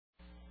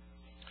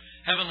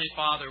Heavenly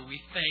Father, we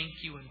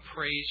thank you and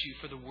praise you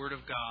for the Word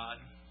of God.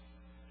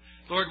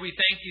 Lord, we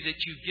thank you that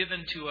you've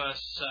given to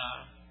us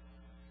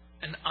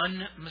an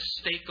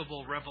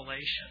unmistakable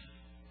revelation.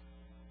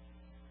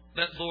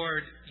 That,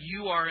 Lord,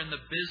 you are in the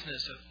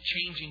business of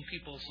changing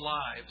people's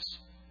lives.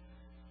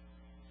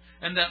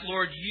 And that,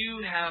 Lord,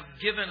 you have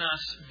given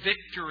us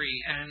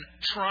victory and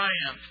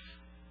triumph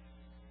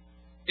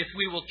if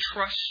we will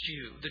trust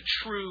you, the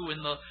true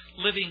and the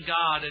living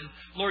God. And,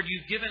 Lord,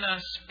 you've given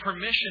us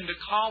permission to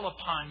call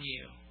upon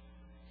you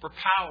for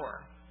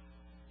power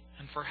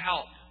and for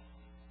help.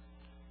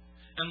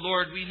 And,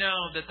 Lord, we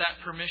know that that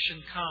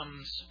permission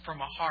comes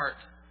from a heart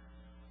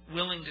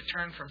willing to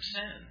turn from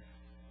sin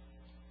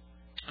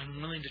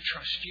and willing to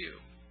trust you.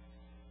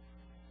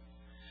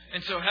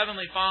 And so,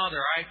 Heavenly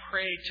Father, I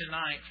pray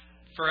tonight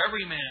for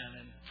every man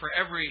and for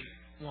every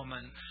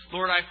woman.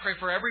 Lord, I pray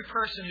for every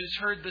person who's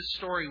heard this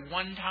story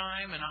 1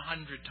 time and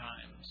 100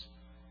 times.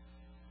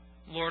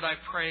 Lord, I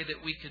pray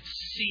that we could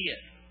see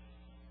it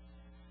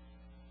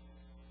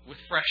with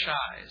fresh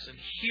eyes and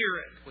hear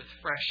it with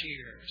fresh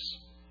ears.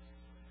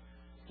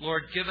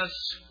 Lord, give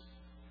us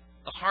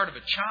the heart of a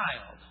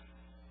child.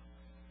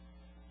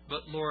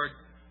 But Lord,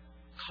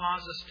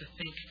 cause us to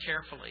think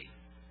carefully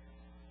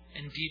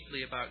and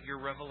deeply about your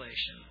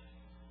revelation.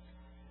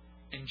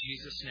 In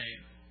Jesus'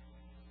 name,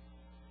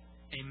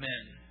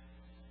 amen.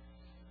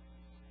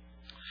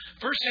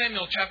 1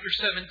 Samuel chapter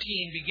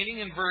 17, beginning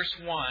in verse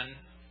 1,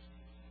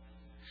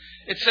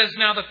 it says,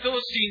 "Now the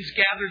Philistines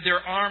gathered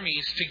their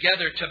armies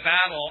together to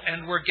battle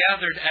and were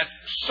gathered at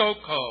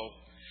Soko,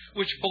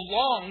 which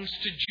belongs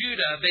to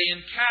Judah. They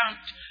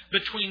encamped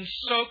between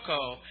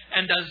Soko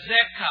and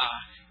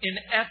Azekah in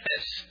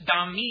Ephes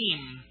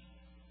Damim.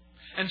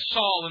 And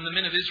Saul and the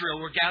men of Israel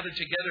were gathered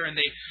together, and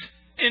they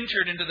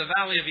entered into the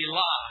valley of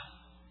Elah.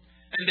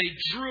 And they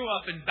drew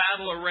up in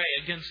battle array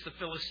against the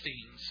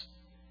Philistines.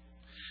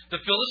 The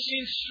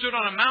Philistines stood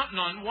on a mountain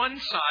on one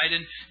side,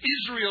 and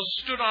Israel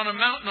stood on a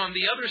mountain on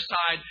the other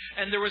side,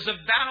 and there was a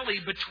valley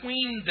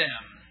between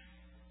them.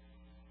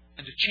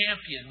 And a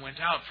champion went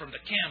out from the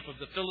camp of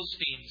the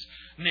Philistines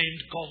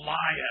named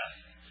Goliath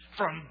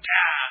from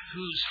Gath,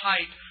 whose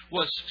height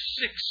was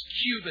 6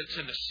 cubits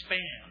and a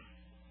span.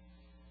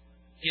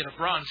 He had a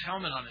bronze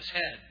helmet on his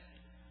head.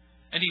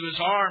 And he was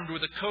armed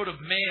with a coat of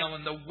mail,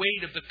 and the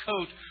weight of the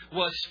coat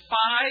was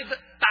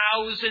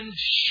 5,000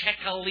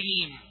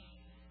 shekalim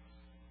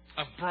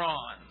of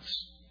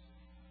bronze.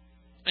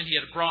 And he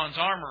had bronze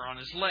armor on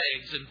his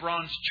legs and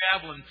bronze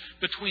javelin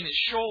between his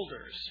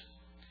shoulders.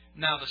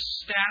 Now the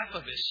staff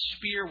of his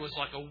spear was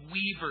like a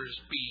weaver's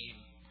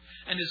beam,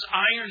 and his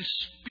iron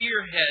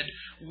spearhead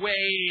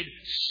weighed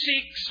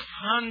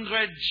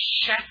 600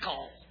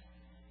 shekel,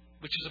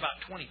 which is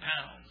about 20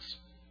 pounds.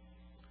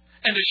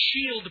 And a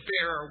shield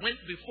bearer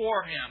went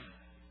before him.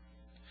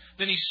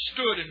 Then he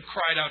stood and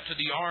cried out to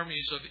the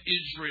armies of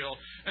Israel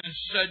and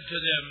said to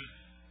them,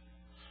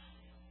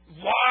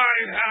 "Why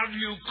have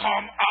you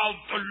come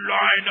out to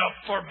line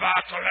up for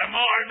battle? Am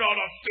I not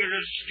a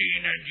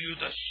Philistine, and you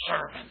the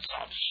servants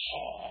of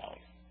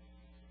Saul?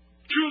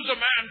 Choose a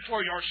man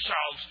for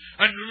yourselves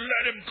and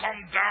let him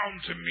come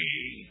down to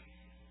me.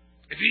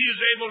 If he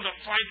is able to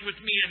fight with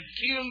me and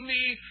kill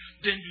me,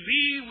 then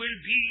we will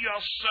be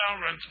your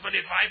servants. But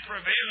if I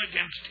prevail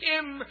against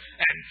him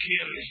and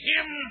kill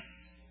him,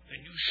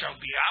 then you shall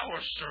be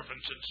our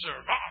servants and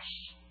serve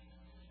us."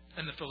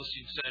 And the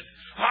Philistines said,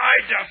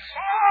 "I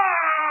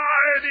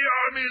defy the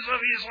armies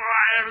of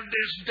Israel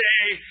this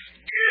day.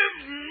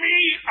 Give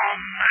me a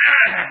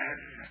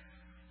man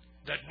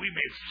that we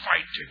may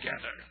fight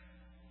together."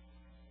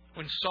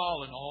 When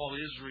Saul and all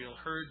Israel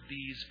heard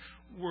these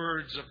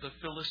words of the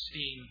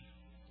Philistine,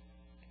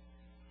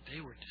 they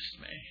were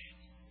dismayed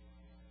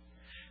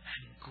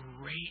and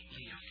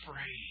greatly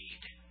afraid.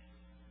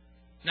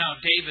 Now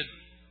David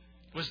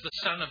was the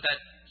son of that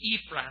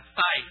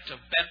Ephrathite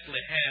of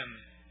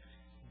Bethlehem,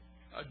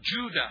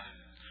 Judah,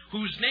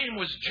 whose name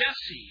was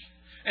Jesse,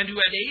 and who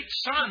had 8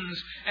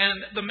 sons.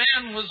 And the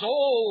man was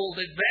old,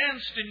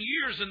 advanced in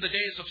years in the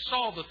days of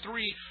Saul. The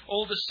 3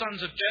 oldest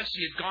sons of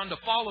Jesse had gone to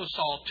follow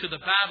Saul to the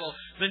battle.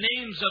 The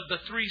names of the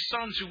 3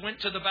 sons who went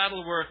to the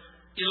battle were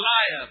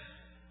Eliab,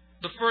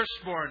 the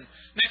firstborn,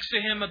 next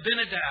to him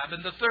Abinadab,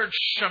 and the third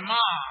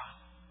Shammah.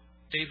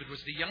 David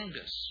was the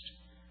youngest.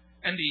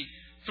 And the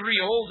 3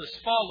 oldest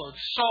followed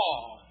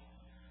Saul.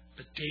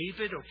 But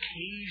David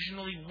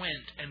occasionally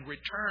went and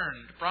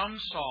returned from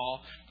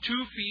Saul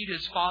to feed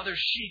his father's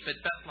sheep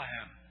at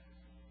Bethlehem.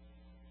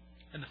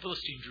 And the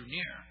Philistine drew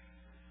near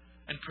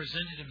and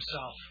presented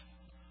himself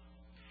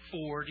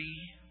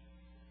 40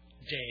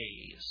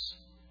 days,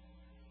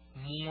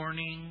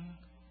 morning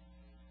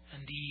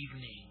and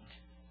evening.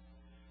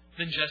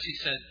 Then Jesse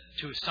said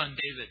to his son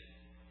David,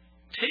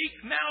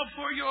 "Take now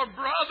for your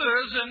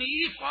brothers an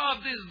ephah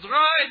of this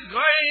dried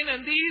grain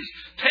and these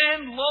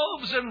 10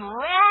 loaves, and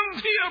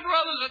run to your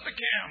brothers at the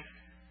camp.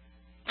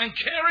 And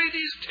carry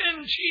these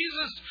 10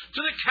 cheeses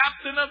to the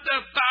captain of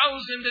their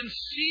 1,000, and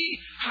see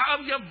how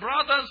your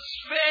brothers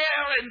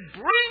fare, and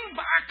bring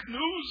back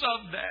news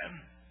of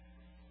them."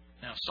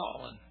 Now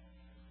Saul and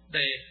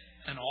they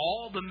And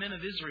all the men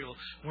of Israel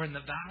were in the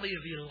valley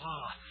of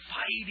Elah,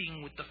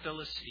 fighting with the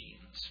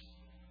Philistines.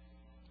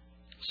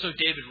 So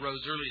David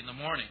rose early in the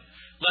morning,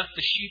 left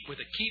the sheep with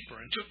a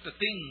keeper, and took the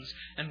things,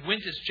 and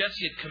went as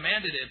Jesse had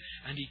commanded him.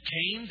 And he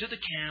came to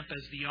the camp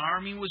as the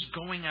army was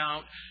going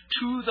out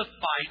to the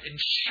fight and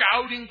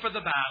shouting for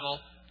the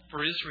battle.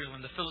 For Israel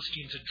and the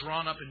Philistines had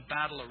drawn up in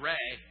battle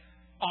array,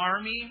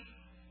 army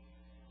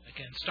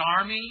against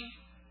army.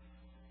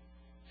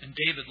 And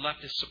David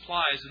left his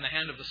supplies in the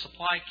hand of the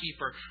supply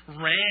keeper,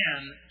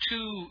 ran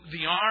to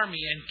the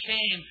army, and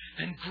came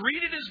and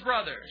greeted his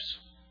brothers.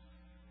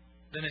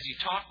 Then as he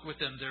talked with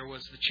them, there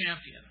was the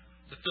champion,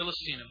 the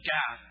Philistine of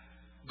Gath,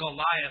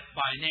 Goliath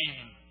by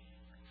name,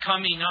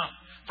 coming up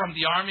from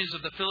the armies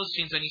of the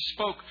Philistines, and he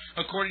spoke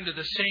according to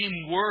the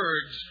same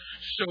words.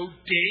 So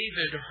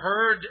David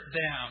heard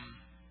them.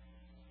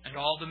 And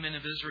all the men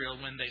of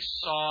Israel, when they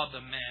saw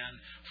the man,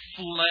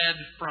 fled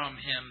from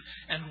him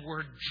and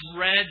were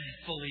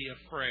dreadfully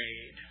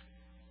afraid.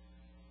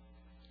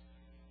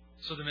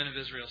 So the men of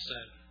Israel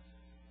said,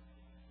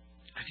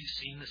 "Have you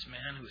seen this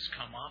man who has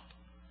come up?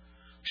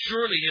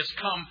 Surely he has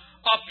come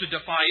up to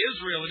defy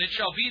Israel, and it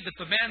shall be that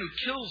the man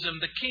who kills him,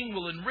 the king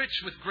will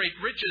enrich with great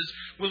riches,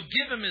 will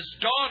give him his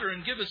daughter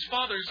and give his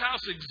father's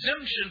house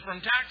exemption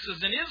from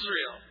taxes in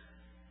Israel."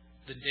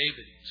 Then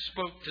David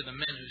spoke to the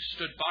men who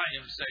stood by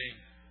him, saying,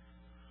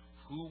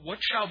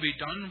 "What shall be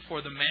done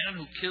for the man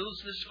who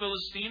kills this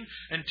Philistine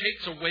and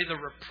takes away the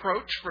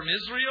reproach from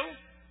Israel?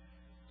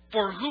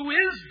 For who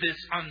is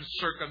this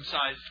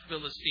uncircumcised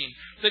Philistine,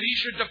 that he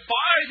should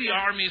defy the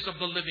armies of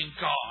the living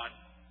God?"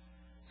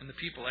 And the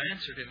people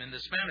answered him in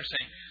this manner,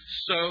 saying,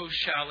 "So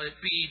shall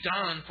it be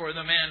done for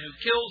the man who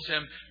kills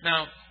him."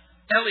 Now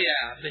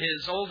Eliab,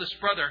 his oldest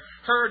brother,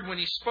 heard when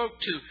he spoke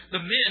to the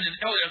men, and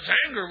Eliab's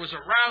anger was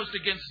aroused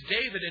against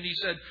David, and he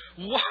said,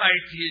 "Why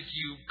did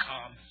you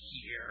come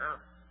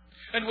here?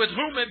 And with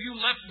whom have you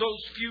left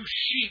those few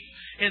sheep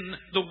in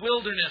the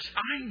wilderness?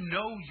 I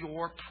know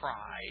your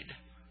pride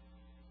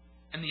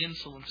and the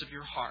insolence of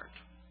your heart,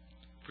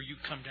 for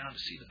you've come down to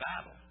see the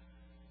battle."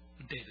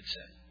 And David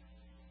said,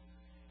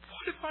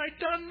 "What have I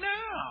done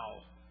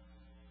now?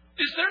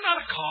 Is there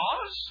not a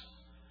cause?"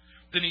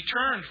 Then he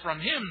turned from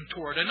him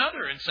toward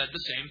another and said the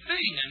same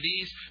thing, and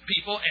these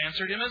people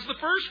answered him as the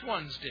first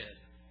ones did.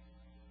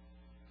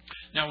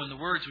 Now when the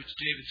words which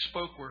David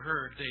spoke were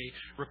heard, they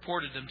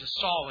reported them to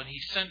Saul, and he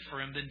sent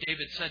for him. Then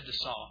David said to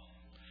Saul,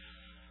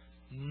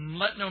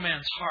 "Let no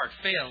man's heart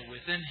fail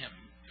within him.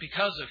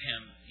 Because of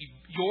him,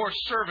 your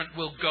servant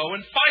will go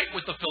and fight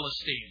with the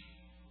Philistine."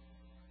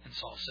 And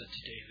Saul said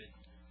to David,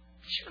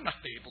 "You're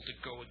not able to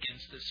go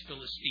against this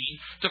Philistine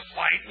to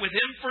fight with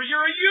him, for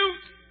you're a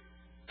youth,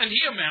 and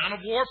he a man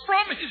of war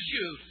from his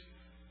youth."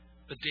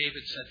 But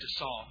David said to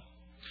Saul,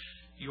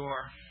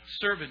 "Your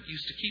servant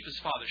used to keep his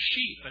father's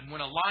sheep, and when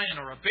a lion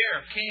or a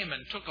bear came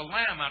and took a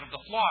lamb out of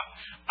the flock,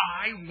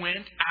 I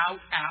went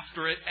out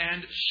after it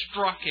and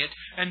struck it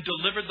and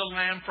delivered the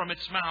lamb from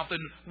its mouth.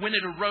 And when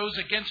it arose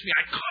against me,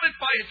 I caught it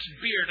by its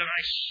beard and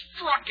I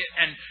struck it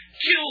and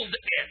killed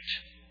it.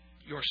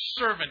 Your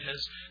servant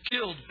has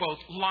killed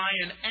both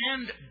lion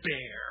and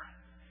bear.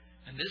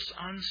 And this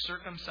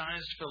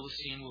uncircumcised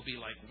Philistine will be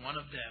like one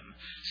of them,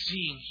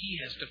 seeing he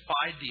has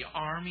defied the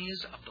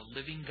armies of the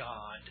living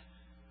God."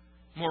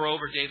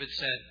 Moreover, David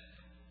said,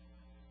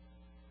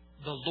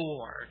 "The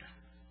Lord,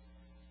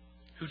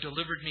 who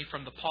delivered me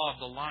from the paw of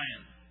the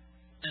lion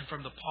and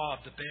from the paw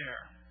of the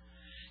bear,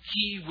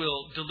 He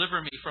will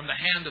deliver me from the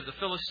hand of the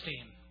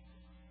Philistine."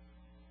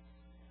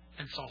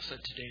 And Saul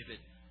said to David,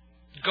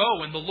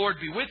 "Go, and the Lord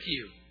be with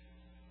you."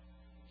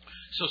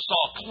 So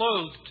Saul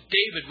clothed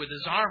David with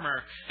his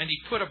armor, and he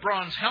put a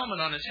bronze helmet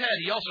on his head.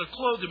 He also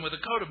clothed him with a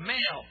coat of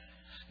mail.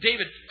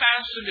 David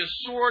fastened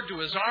his sword to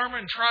his armor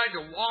and tried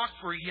to walk,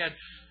 for he had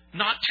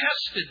not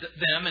tested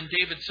them. And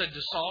David said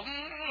to Saul,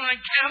 "I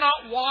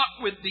cannot walk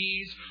with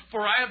these,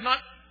 for I have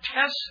not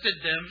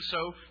tested them."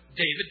 So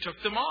David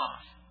took them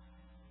off.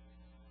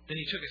 Then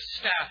he took his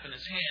staff in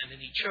his hand,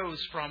 and he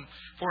chose for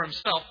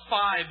himself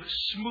 5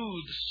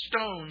 smooth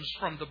stones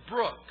from the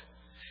brook.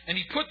 And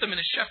he put them in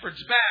a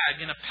shepherd's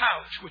bag in a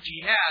pouch which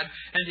he had,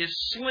 and his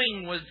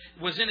sling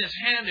was in his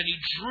hand, and he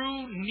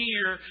drew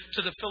near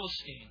to the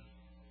Philistine.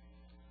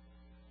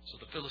 So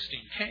the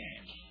Philistine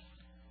came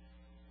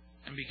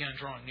and began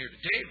drawing near to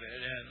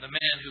David, and the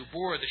man who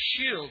bore the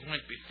shield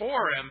went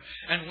before him.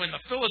 And when the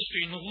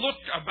Philistine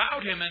looked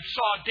about him and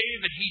saw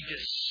David, he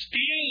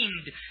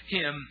disdained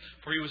him,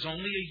 for he was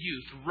only a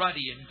youth,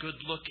 ruddy and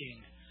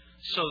good-looking.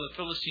 So the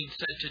Philistine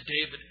said to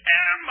David,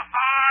 "Am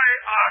I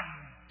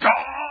a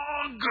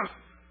dog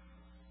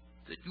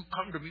that you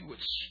come to me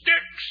with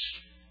sticks?"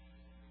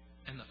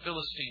 And the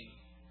Philistine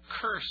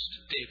cursed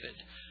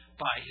David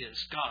by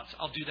his gods.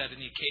 I'll do that in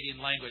the Akkadian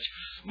language.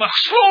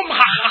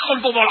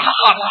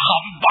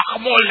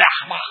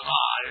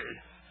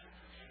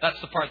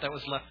 That's the part that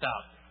was left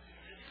out.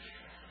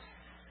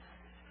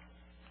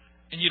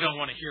 And you don't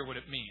want to hear what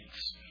it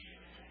means.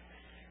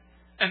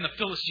 And the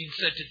Philistine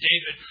said to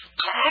David,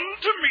 Come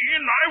to me,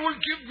 and I will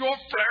give your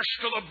flesh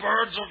to the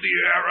birds of the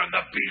air and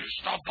the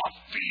beasts of the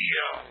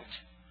field.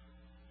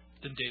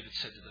 Then David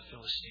said to the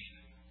Philistine,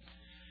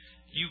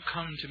 You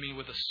come to me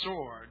with a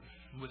sword,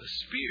 with a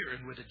spear,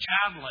 and with a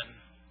javelin.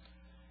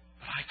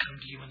 But I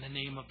come to you in the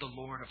name of the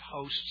Lord of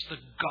hosts,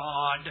 the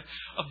God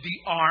of the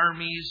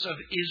armies of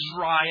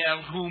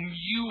Israel, whom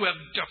you have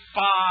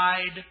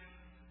defied.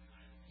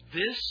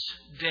 This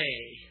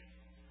day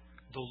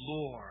the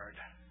Lord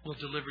will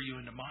deliver you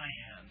into my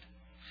hand,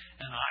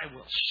 and I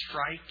will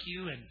strike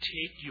you and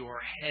take your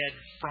head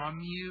from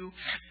you.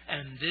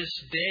 And this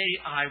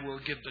day I will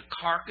give the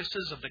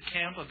carcasses of the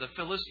camp of the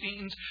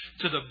Philistines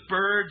to the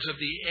birds of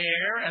the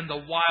air and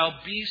the wild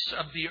beasts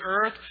of the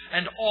earth,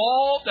 and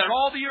all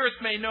the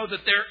earth may know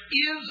that there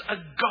is a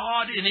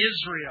God in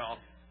Israel.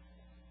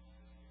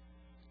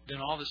 Then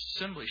all this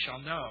assembly shall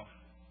know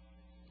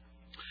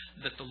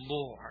that the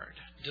Lord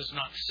does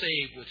not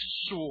save with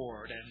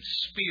sword and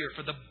spear,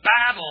 for the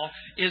battle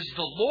is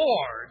the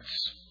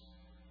Lord's,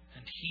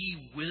 and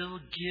He will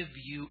give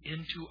you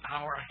into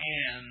our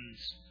hands.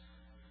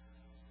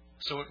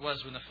 So it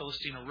was when the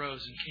Philistine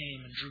arose and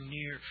came and drew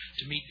near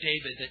to meet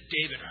David that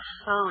David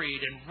hurried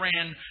and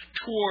ran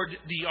toward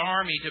the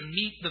army to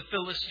meet the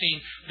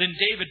Philistine. Then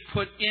David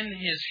put in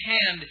his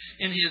hand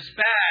in his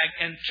bag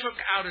and took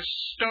out a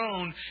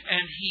stone,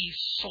 and he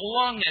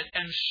slung it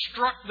and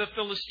struck the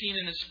Philistine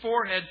in his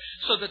forehead,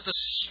 so that the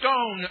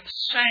stone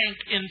sank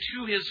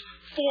into his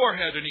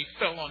forehead, and he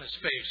fell on his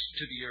face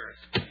to the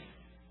earth.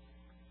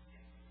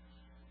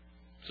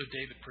 So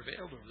David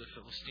prevailed over the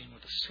Philistine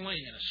with a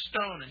sling and a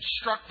stone, and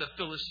struck the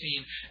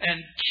Philistine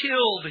and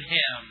killed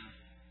him.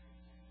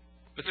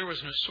 But there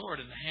was no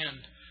sword in the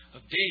hand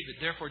of David.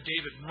 Therefore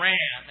David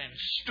ran and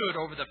stood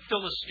over the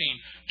Philistine,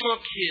 took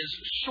his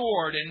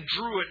sword and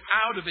drew it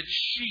out of its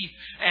sheath,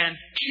 and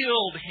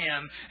killed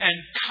him, and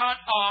cut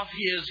off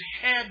his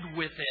head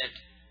with it.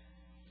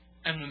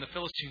 And when the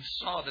Philistines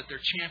saw that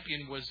their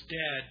champion was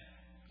dead,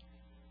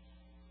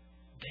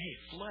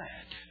 they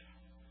fled.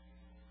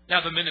 Now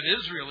the men of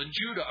Israel and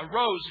Judah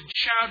arose and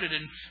shouted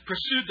and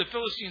pursued the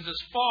Philistines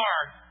as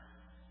far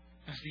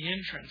as the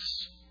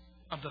entrance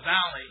of the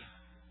valley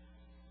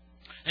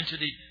and to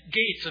the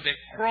gates of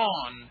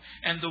Ekron.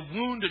 And the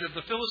wounded of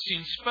the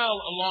Philistines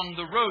fell along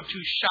the road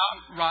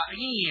to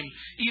Sha'araim,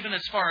 even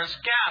as far as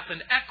Gath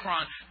and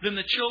Ekron. Then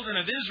the children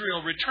of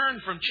Israel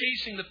returned from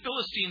chasing the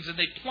Philistines, and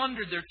they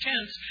plundered their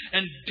tents.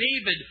 And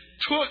David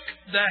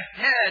took the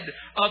head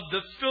of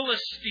the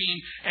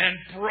Philistine and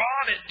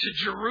brought it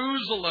to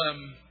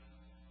Jerusalem.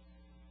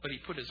 But he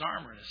put his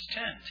armor in his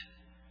tent.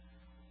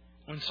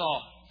 When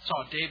Saul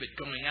saw David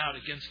going out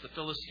against the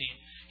Philistine,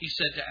 he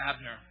said to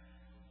Abner,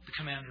 the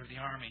commander of the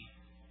army,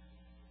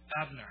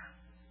 Abner,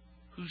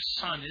 whose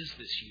son is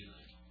this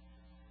youth?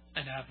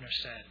 And Abner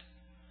said,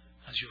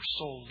 As your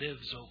soul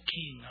lives, O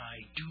king,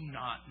 I do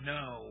not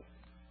know.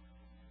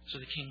 So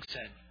the king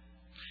said,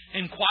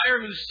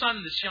 Inquire whose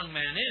son this young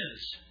man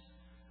is.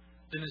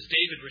 Then as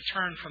David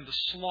returned from the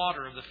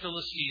slaughter of the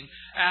Philistine,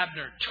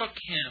 Abner took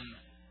him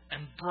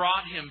and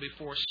brought him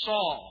before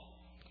Saul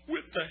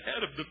with the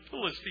head of the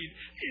Philistine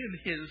in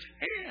his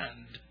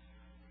hand.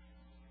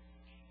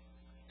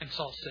 And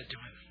Saul said to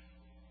him,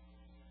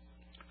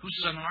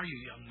 Whose son are you,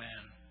 young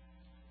man?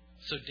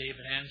 So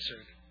David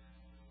answered,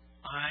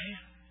 I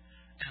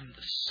am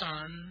the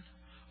son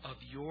of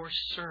your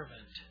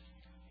servant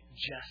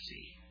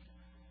Jesse,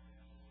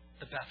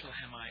 the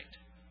Bethlehemite.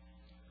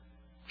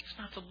 What's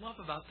not to love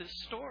about this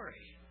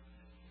story?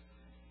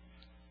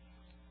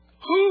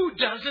 Who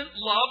doesn't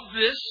love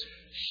this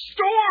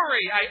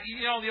story?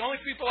 The only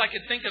people I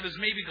could think of is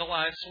maybe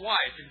Goliath's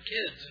wife and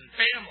kids and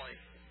family.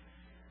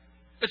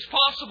 It's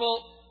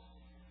possible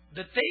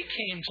that they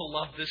came to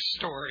love this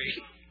story.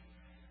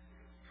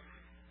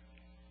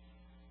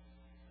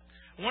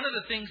 One of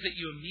the things that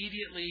you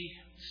immediately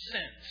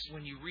sense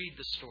when you read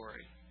the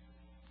story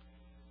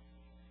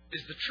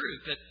is the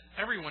truth that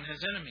everyone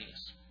has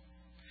enemies.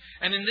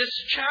 And in this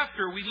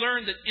chapter, we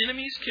learn that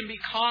enemies can be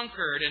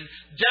conquered and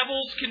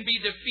devils can be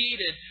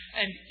defeated.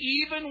 And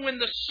even when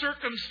the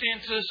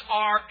circumstances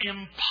are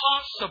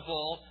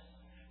impossible,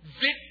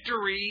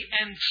 victory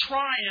and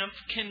triumph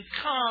can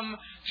come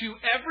to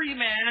every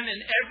man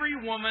and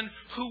every woman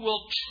who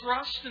will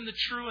trust in the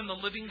true and the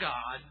living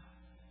God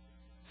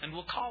and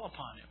will call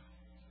upon Him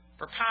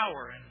for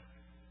power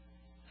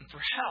and for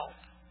help.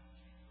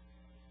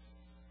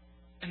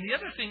 And the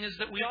other thing is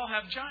that we all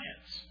have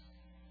giants.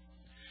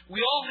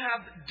 We all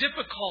have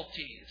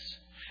difficulties.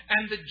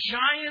 And the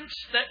giants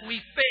that we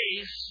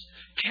face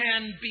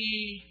can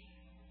be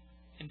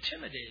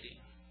intimidating.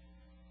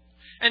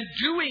 And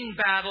doing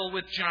battle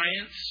with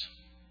giants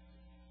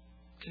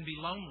can be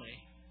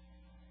lonely.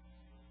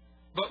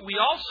 But we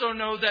also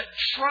know that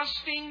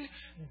trusting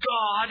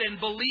God and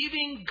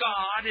believing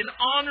God and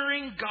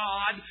honoring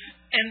God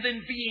and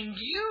then being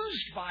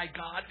used by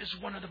God is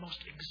one of the most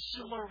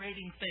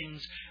exhilarating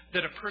things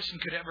that a person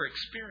could ever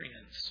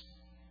experience.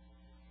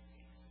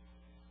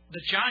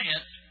 The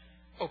giant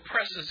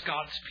oppresses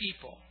God's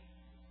people.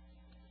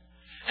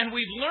 And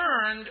we've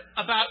learned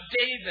about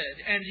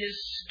David and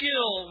his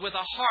skill with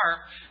a harp.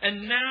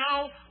 And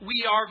now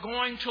we are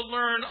going to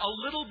learn a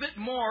little bit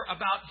more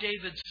about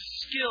David's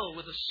skill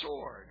with a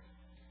sword.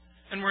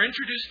 And we're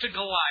introduced to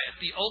Goliath,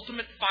 the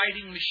ultimate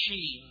fighting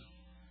machine.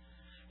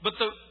 But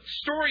the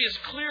story is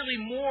clearly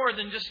more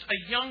than just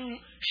a young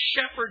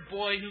shepherd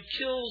boy who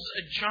kills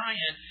a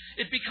giant.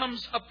 It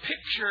becomes a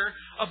picture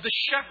of the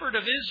shepherd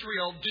of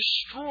Israel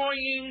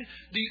destroying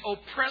the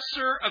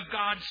oppressor of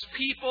God's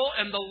people.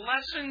 And the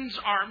lessons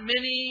are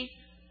many.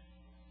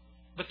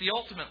 But the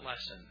ultimate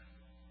lesson,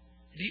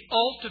 the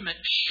ultimate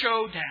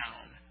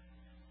showdown,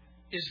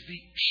 is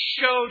the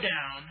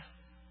showdown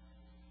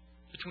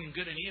between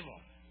good and evil,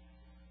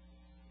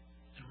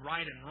 and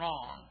right and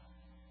wrong.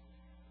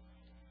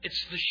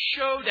 It's the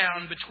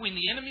showdown between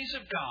the enemies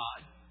of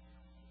God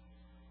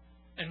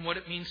and what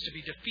it means to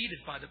be defeated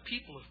by the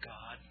people of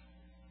God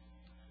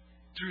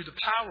through the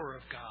power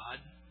of God.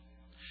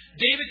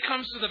 David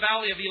comes to the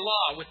valley of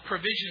Elah with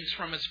provisions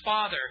from his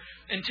father,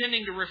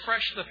 intending to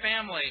refresh the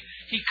family.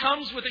 He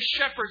comes with a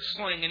shepherd's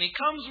sling and he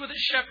comes with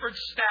a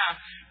shepherd's staff.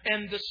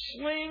 And the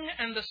sling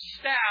and the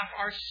staff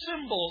are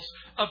symbols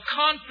of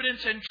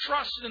confidence and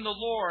trust in the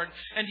Lord.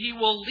 And he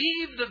will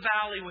leave the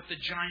valley with the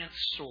giant's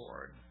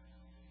sword,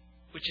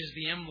 which is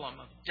the emblem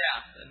of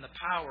death and the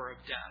power of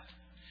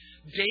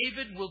death.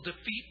 David will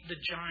defeat the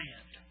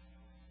giant.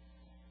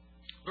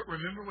 But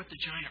remember what the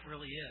giant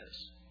really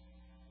is.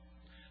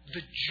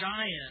 The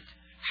giant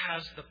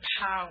has the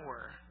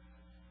power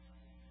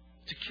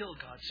to kill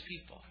God's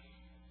people.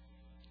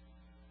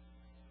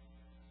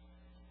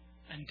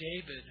 And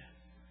David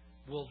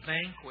will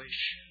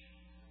vanquish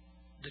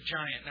the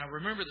giant. Now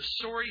remember, the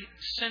story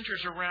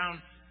centers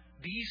around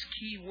these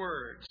key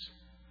words.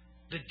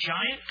 The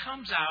giant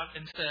comes out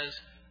and says,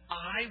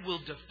 I will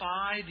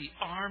defy the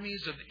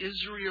armies of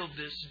Israel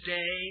this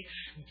day.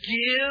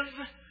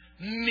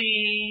 Give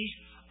me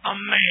a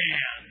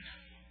man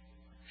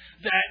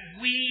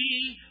that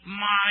we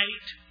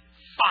might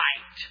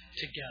fight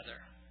together.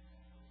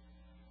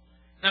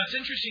 Now it's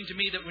interesting to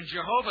me that when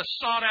Jehovah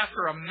sought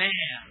after a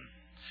man,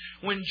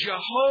 when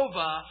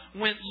Jehovah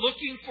went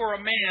looking for a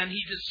man,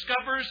 he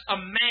discovers a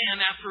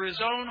man after his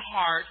own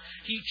heart.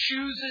 He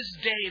chooses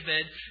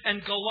David,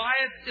 and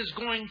Goliath is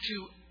going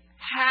to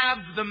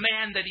have the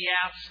man that he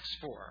asks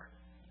for.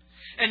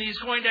 And he's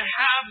going to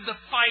have the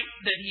fight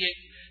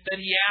that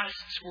he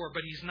asks for,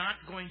 but he's not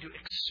going to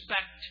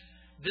expect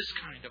this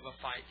kind of a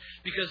fight,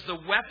 because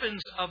the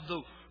weapons of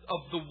the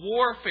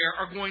warfare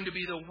are going to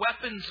be the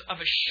weapons of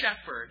a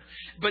shepherd.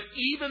 But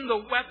even the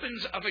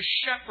weapons of a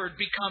shepherd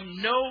become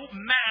no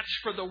match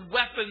for the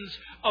weapons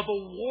of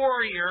a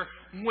warrior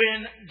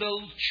when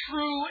the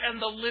true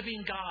and the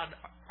living God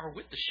are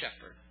with the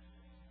shepherd.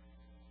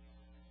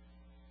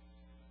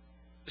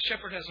 The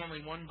shepherd has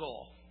only one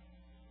goal.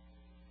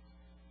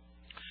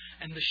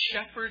 And the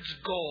shepherd's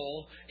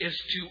goal is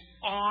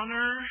to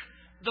honor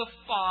the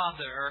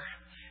Father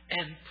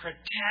and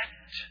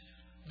protect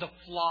the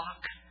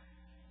flock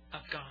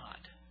of God.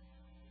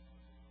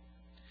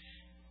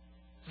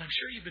 And I'm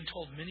sure you've been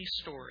told many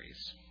stories,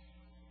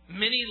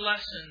 many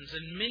lessons,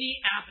 and many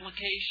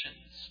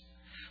applications.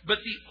 But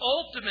the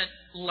ultimate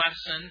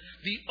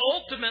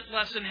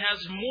lesson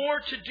has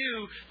more to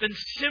do than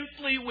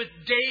simply with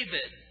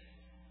David.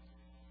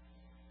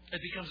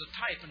 It becomes a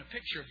type and a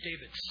picture of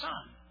David's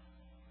son,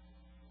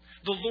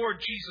 the Lord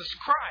Jesus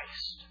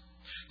Christ.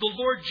 The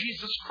Lord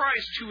Jesus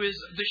Christ, who is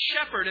the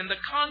shepherd, and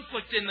the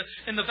conflict in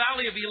the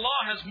valley of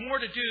Elah has more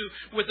to do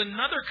with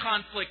another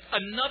conflict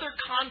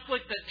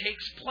that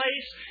takes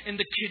place in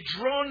the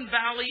Kidron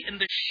Valley in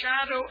the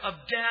shadow of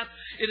death.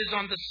 It is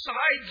on the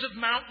sides of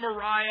Mount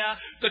Moriah.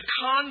 The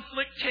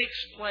conflict takes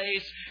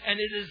place, and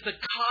it is the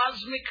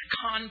cosmic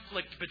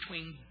conflict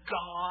between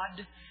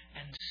God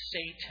and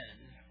Satan.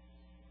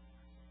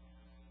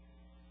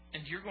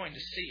 And you're going to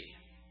see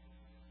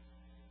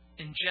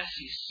in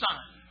Jesse's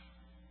son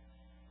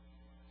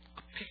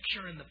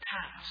picture in the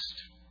past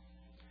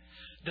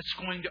that's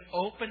going to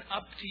open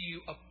up to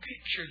you a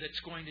picture that's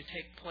going to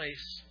take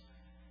place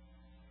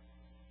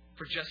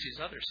for Jesse's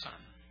other son.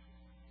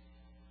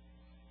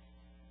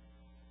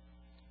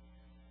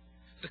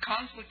 The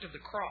conflict of the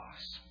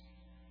cross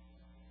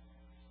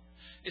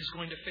is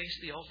going to face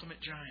the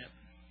ultimate giant.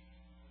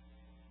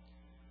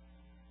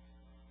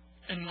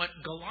 And what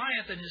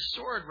Goliath and his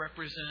sword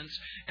represents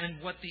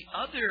and what the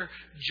other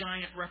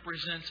giant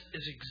represents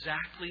is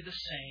exactly the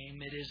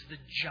same. It is the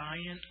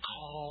giant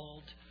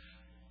called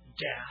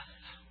death.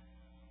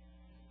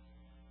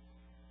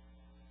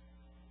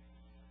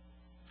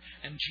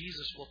 And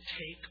Jesus will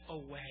take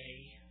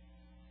away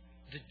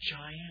the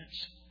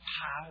giant's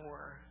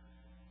power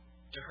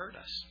to hurt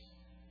us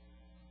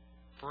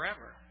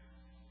forever.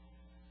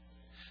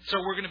 So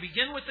we're going to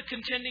begin with the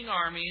contending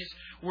armies.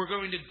 We're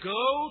going to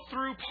go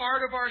through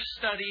part of our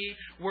study.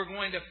 We're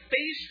going to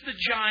face the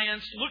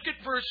giants. Look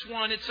at verse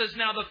 1. It says,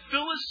 "Now the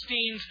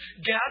Philistines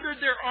gathered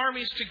their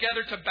armies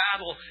together to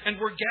battle and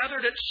were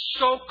gathered at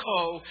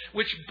Soko,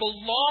 which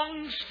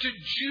belongs to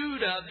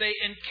Judah. They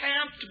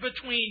encamped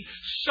between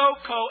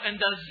Soko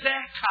and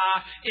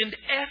Azekah in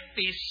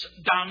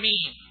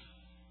Ephes-Dammim."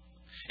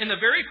 In the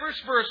very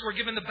first verse, we're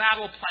given the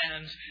battle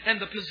plans and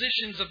the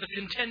positions of the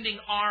contending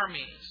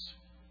armies.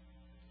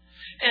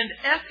 And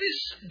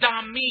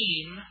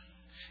Ephes-Dammim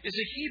is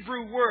a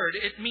Hebrew word.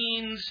 It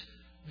means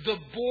the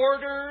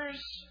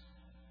borders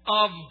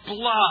of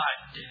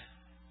blood.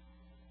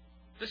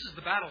 This is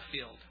the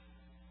battlefield.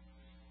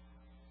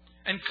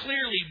 And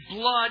clearly,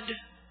 blood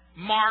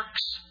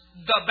marks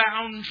the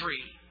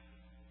boundary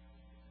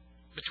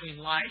between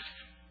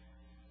life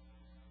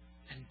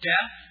and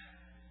death.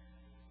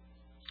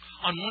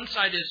 On one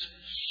side is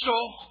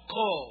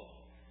Soko.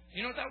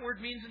 You know what that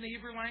word means in the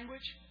Hebrew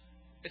language?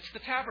 It's the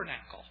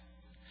tabernacle.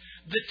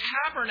 The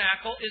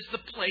tabernacle is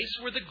the place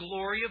where the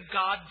glory of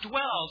God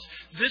dwells.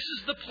 This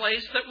is the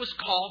place that was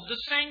called the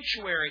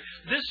sanctuary.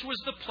 This was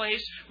the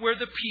place where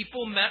the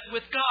people met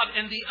with God.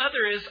 And the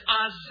other is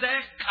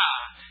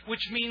Azekah,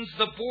 which means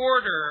the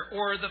border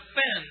or the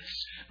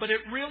fence. But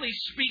it really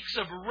speaks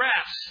of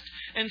rest.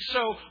 And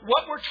so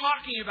what we're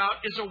talking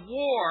about is a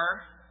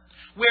war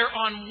where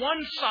on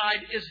one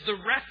side is the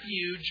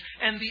refuge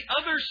and the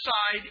other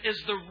side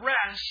is the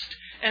rest,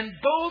 and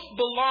both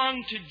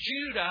belong to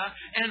Judah,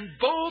 and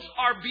both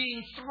are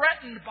being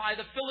threatened by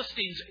the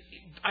Philistines.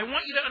 I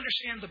want you to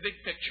understand the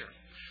big picture.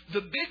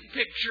 The big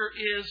picture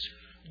is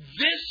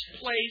this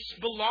place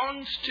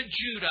belongs to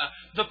Judah.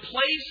 The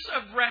place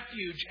of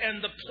refuge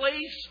and the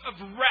place of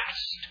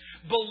rest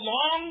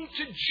belong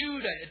to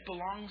Judah. It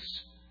belongs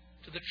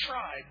to the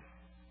tribe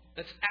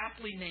that's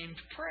aptly named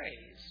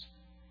Praise.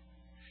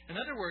 In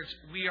other words,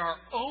 we are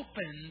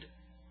opened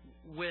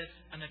with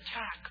an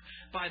attack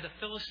by the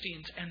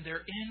Philistines, and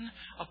they're in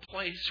a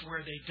place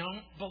where they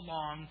don't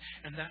belong,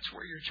 and that's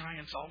where your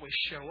giants always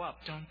show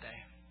up, don't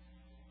they?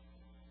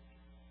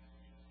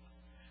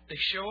 They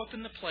show up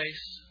in the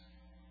place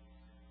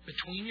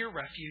between your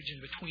refuge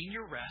and between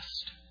your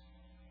rest,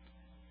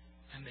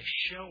 and they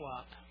show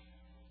up,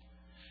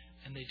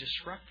 and they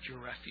disrupt your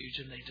refuge,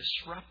 and they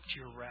disrupt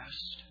your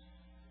rest,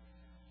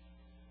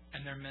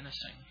 and they're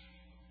menacing.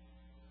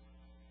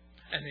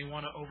 And they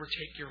want to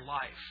overtake your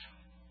life.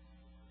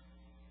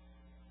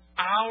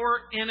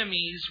 Our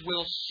enemies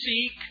will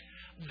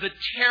seek the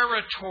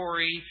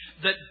territory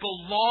that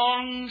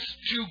belongs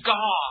to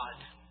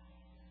God.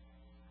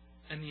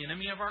 And the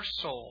enemy of our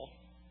soul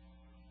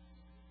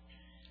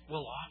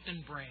will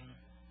often bring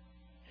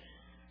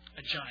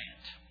a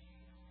giant.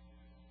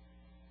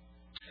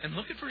 And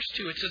look at verse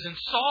 2. It says, "And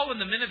Saul and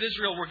the men of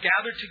Israel were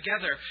gathered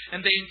together,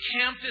 and they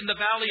encamped in the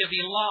valley of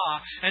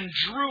Elah, and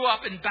drew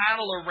up in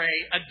battle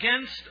array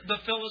against the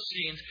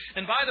Philistines."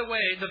 And by the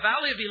way, the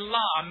valley of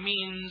Elah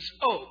means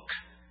oak.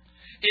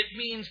 It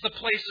means the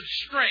place of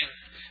strength.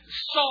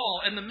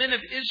 Saul and the men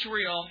of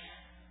Israel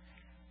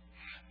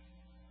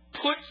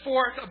put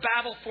forth a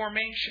battle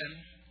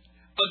formation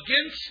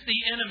against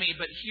the enemy.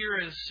 But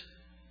here's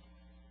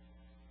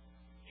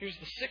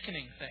the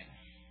sickening thing.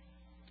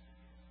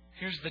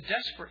 Here's the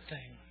desperate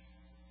thing.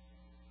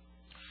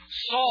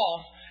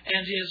 Saul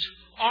and his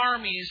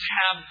armies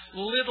have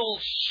little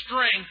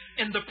strength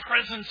in the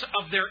presence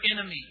of their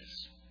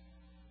enemies.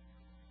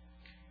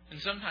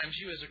 And sometimes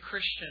you as a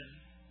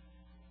Christian,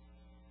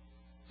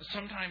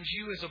 sometimes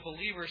you as a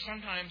believer,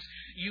 sometimes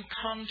you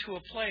come to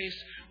a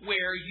place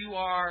where you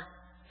are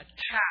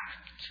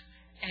attacked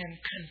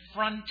and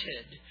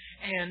confronted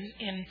and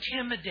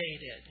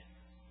intimidated.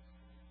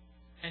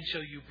 And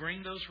so you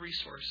bring those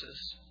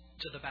resources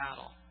to the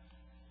battle.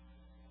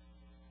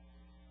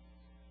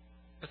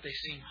 But they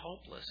seem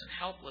hopeless and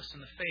helpless in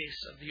the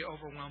face of the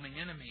overwhelming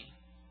enemy.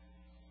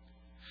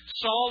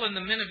 Saul and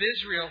the men of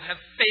Israel have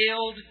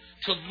failed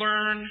to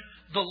learn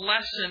the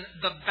lesson,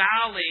 the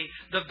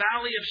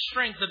valley of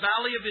strength, the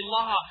valley of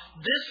Elah.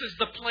 This is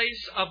the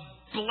place of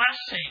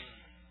blessing.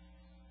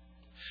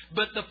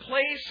 But the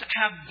place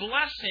of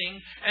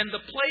blessing and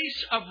the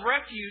place of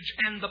refuge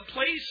and the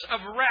place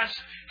of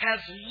rest has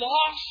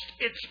lost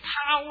its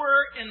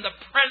power in the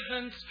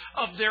presence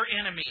of their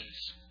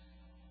enemies.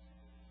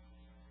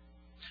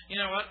 You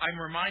know what? I'm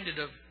reminded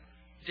of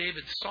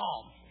David's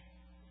psalm.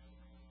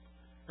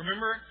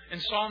 Remember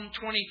in Psalm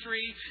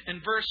 23 in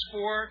verse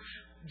 4,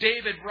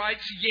 David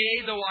writes,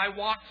 "Yea, though I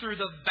walk through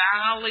the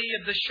valley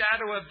of the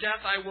shadow of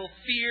death, I will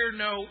fear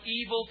no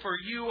evil, for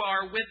you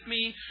are with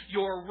me.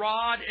 Your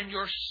rod and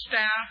your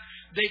staff,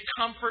 they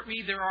comfort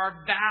me." There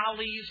are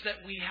valleys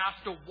that we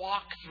have to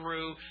walk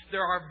through.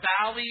 There are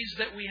valleys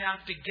that we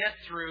have to get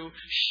through.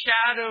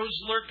 Shadows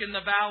lurk in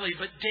the valley.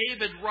 But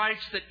David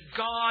writes that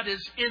God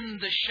is in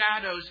the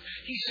shadows.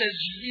 He says,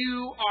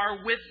 "You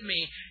are with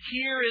me."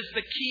 Here is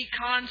the key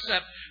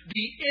concept.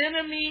 The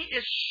enemy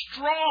is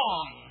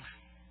strong,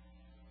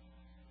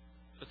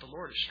 but the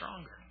Lord is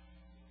stronger.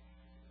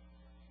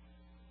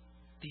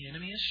 The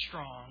enemy is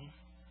strong,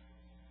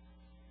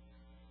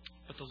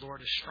 but the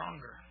Lord is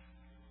stronger.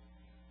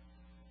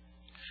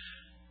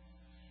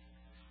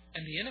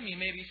 And the enemy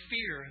may be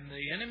fear, and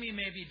the enemy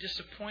may be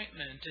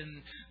disappointment,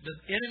 and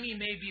the enemy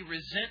may be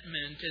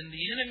resentment, and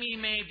the enemy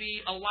may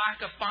be a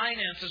lack of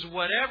finances.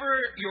 Whatever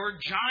your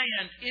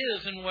giant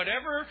is, and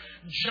whatever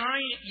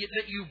giant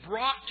that you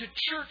brought to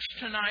church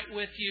tonight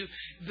with you,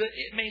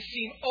 it may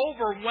seem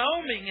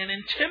overwhelming and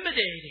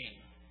intimidating.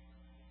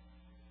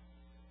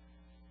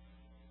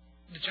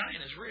 The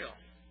giant is real.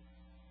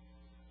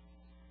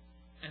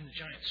 And the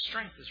giant's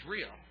strength is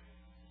real.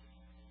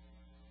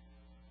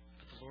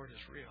 But the Lord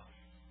is real.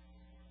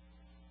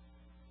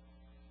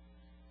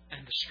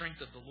 And the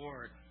strength of the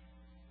Lord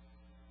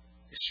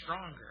is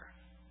stronger.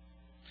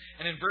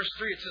 And in verse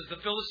 3 it says,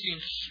 the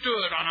Philistines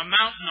stood on a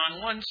mountain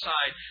on one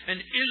side, and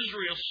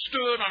Israel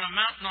stood on a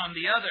mountain on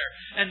the other.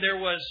 And there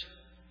was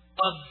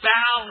a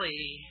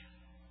valley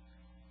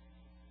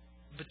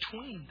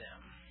between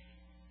them.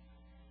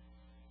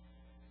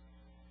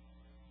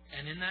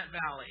 And in that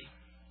valley,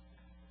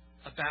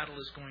 a battle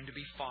is going to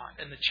be fought.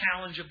 And the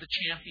challenge of the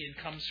champion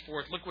comes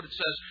forth. Look what it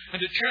says. And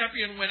the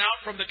champion went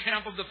out from the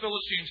camp of the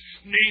Philistines,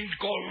 named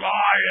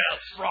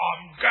Goliath from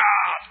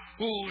Gath,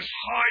 whose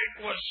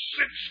height was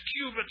 6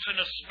 cubits and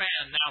a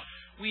span. Now,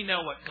 we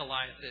know what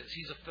Goliath is.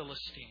 He's a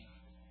Philistine.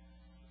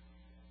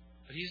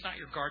 But he's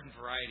not your garden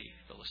variety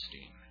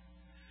Philistine.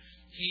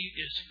 He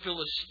is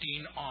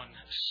Philistine on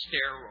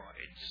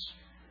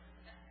steroids.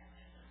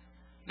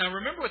 Now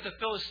remember what the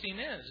Philistine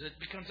is. It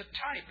becomes a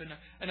type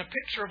and a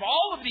picture of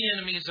all of the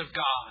enemies of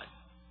God.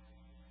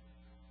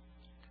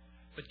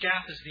 But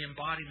Gath is the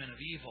embodiment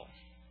of evil.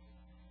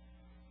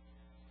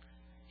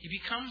 He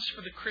becomes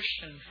for the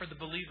Christian, for the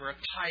believer, a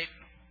type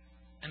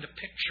and a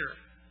picture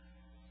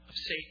of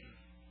Satan.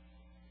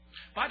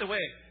 By the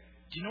way,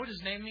 do you know what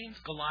his name means?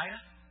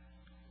 Goliath?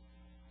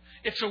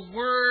 It's a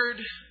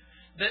word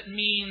that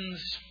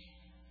means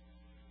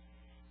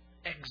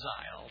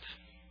exiled.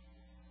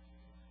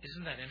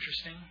 Isn't that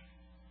interesting?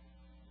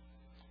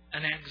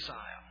 An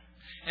exile.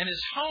 And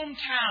his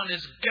hometown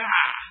is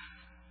Gath.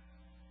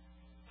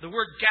 The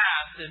word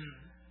Gath in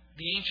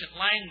the ancient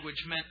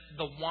language meant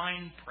the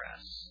wine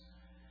press.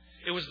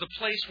 It was the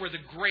place where the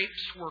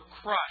grapes were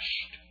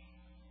crushed.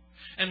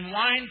 And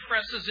wine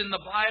presses in the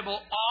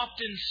Bible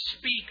often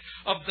speak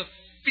of the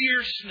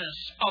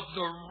fierceness, of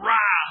the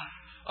wrath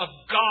of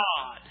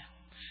God.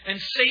 And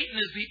Satan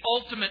is the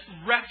ultimate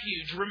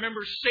refuge.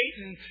 Remember,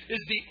 Satan is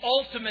the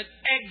ultimate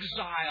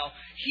exile.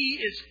 He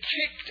is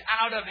kicked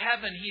out of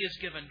heaven. He is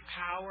given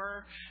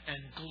power and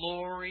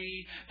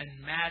glory and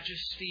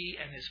majesty,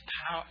 and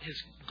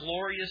his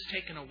glory is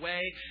taken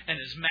away, and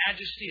his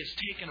majesty is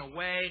taken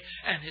away,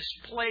 and his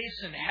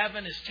place in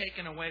heaven is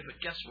taken away. But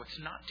guess what's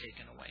not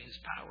taken away? His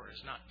power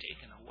is not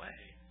taken away.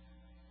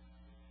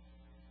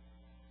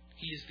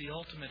 He is the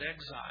ultimate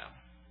exile.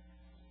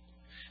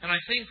 And I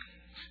think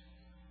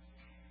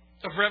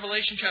of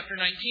Revelation chapter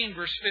 19,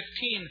 verse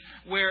 15,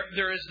 where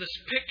there is this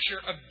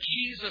picture of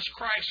Jesus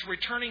Christ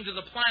returning to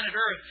the planet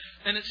Earth.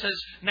 And it says,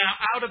 now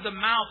out of the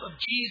mouth of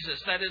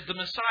Jesus, that is the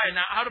Messiah,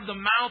 now out of the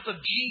mouth of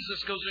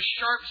Jesus goes a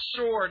sharp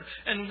sword,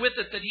 and with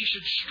it that he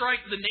should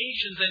strike the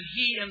nations, and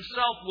he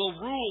himself will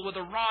rule with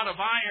a rod of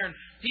iron.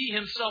 He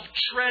himself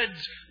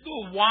treads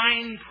the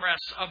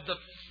winepress of the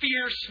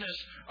fierceness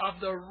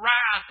of the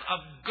wrath of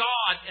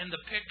God. And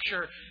the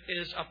picture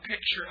is a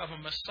picture of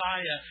a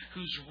Messiah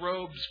whose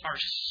robes are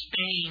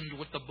stained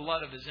with the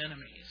blood of his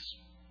enemies.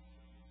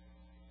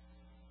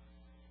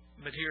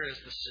 But here is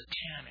the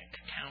satanic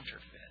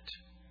counterfeit.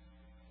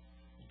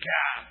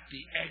 Gath,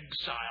 the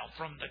exile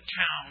from the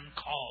town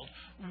called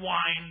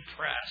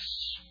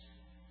Winepress.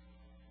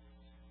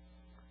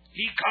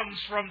 He comes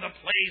from the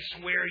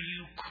place where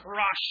you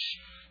crush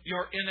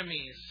your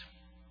enemies.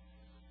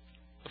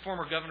 The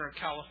former governor of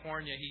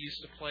California, he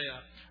used to play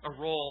a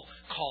role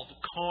called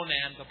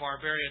Conan the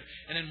Barbarian.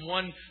 And in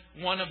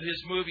one of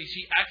his movies,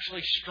 he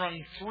actually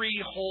strung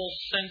 3 whole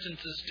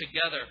sentences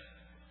together.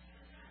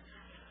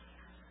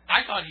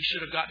 I thought he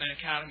should have gotten an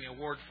Academy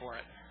Award for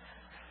it.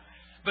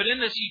 But in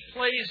this, he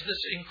plays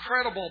this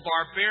incredible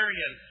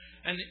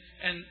barbarian.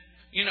 And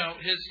you know,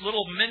 his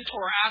little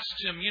mentor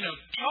asks him,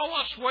 tell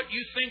us what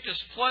you think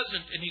is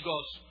pleasant. And he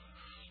goes,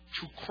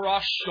 to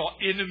crush your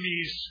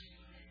enemies,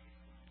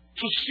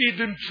 to see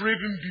them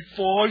driven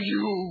before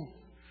you,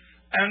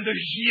 and to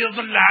hear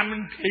the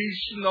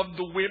lamentation of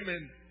the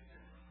women.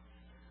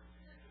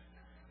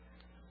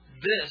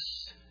 This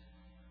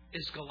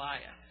is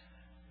Goliath.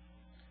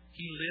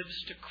 He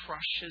lives to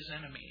crush his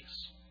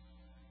enemies,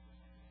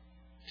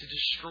 to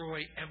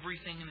destroy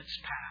everything in its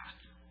path.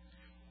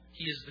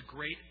 He is the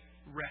great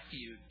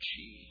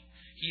refugee.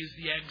 He is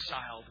the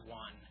exiled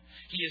one.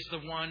 He is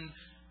the one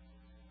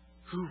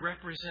who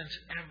represents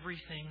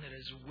everything that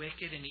is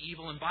wicked and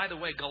evil. And by the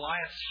way,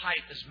 Goliath's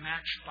height is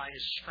matched by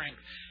his strength.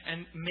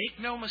 And make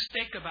no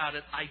mistake about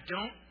it, I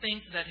don't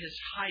think that his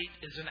height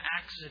is an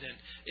accident.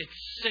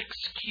 It's 6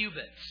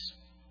 cubits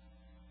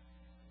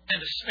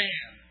and a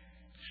span.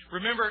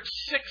 Remember,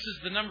 6 is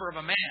the number of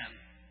a man.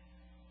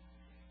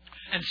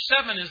 And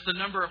 7 is the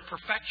number of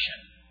perfection.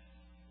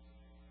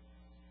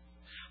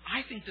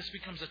 I think this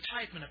becomes a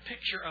type and a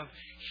picture of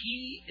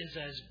he is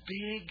as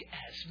big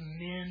as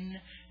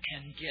men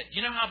can get.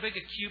 You know how big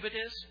a cubit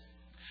is?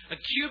 A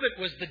cubit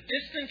was the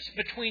distance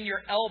between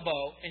your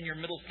elbow and your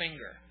middle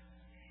finger.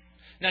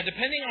 Now,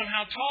 depending on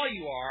how tall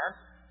you are,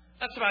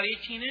 that's about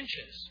 18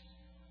 inches.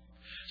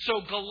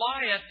 So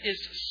Goliath is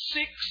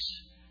 6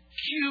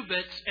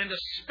 cubits and a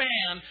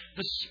span.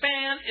 The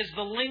span is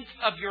the length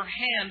of your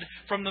hand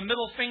from the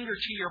middle finger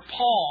to your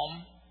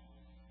palm.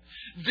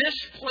 This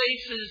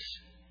places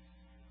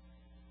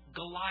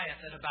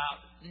Goliath at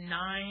about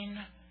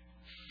 9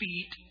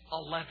 feet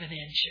 11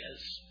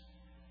 inches.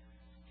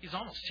 He's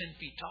almost 10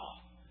 feet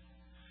tall.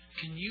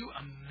 Can you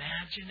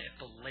imagine if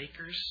the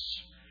Lakers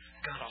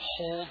got a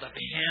hold of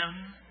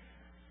him?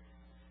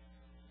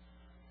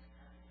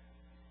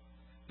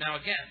 Now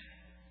again,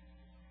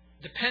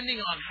 depending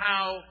on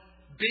how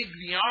big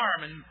the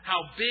arm and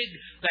how big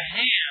the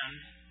hand,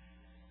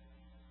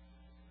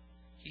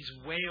 he's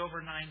way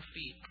over 9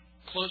 feet,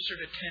 closer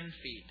to 10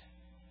 feet.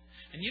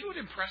 And you know what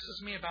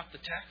impresses me about the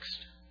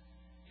text?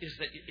 Is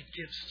that it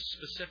gives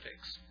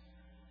specifics.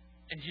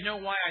 And you know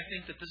why I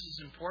think that this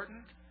is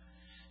important?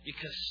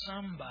 Because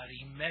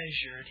somebody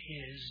measured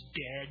his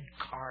dead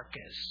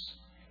carcass.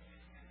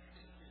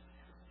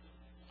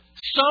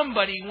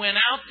 Somebody went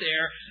out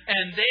there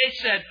and they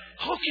said,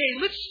 okay,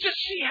 let's just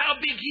see how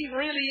big he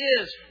really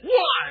is. 1,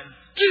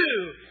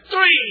 2,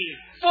 3,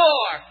 4,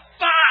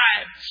 5,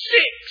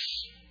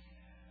 6.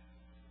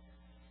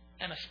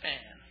 And a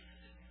span.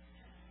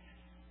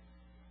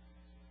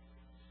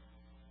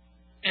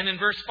 And in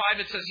verse 5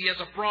 it says he has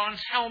a bronze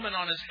helmet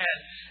on his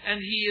head and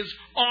he is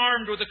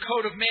armed with a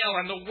coat of mail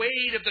and the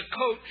weight of the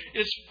coat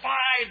is 5,000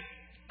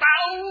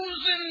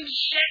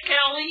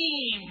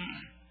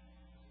 shekalim.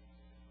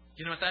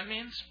 You know what that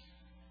means?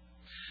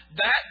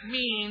 That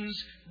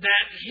means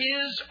that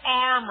his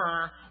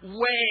armor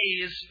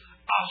weighs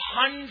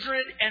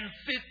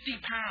 150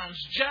 pounds.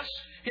 Just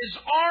his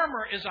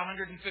armor is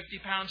 150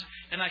 pounds.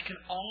 And I can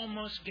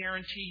almost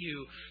guarantee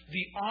you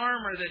the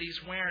armor that he's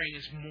wearing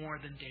is more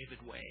than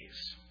David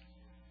weighs.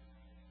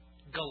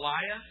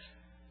 Goliath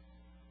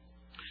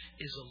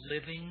is a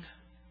living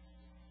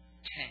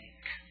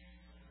tank.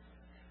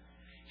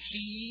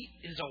 He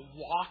is a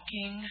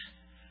walking,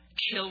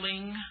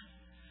 killing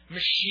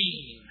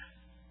machine.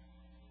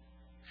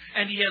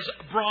 And he has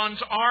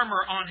bronze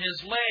armor on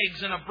his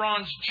legs and a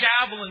bronze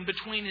javelin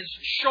between his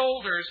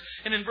shoulders.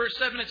 And in verse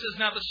 7 it says,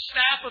 now the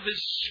staff of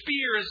his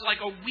spear is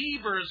like a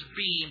weaver's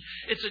beam.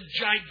 It's a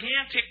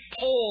gigantic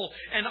pole.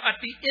 And at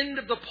the end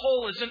of the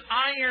pole is an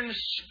iron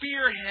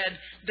spearhead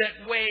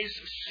that weighs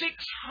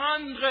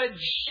 600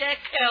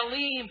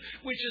 shekalim,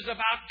 which is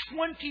about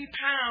 20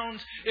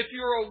 pounds. If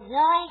you're a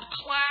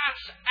world-class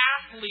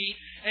athlete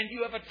and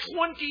you have a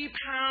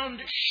 20-pound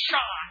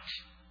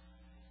shot,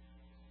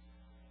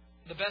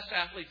 the best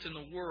athletes in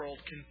the world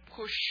can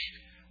push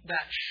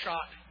that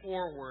shot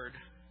forward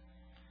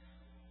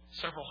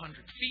several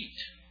hundred feet.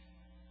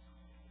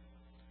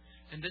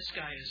 And this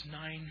guy is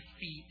 9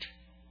 feet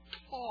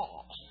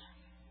tall.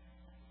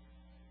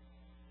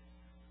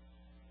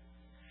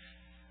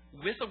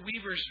 With a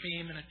weaver's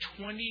beam and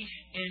a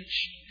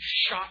 20-inch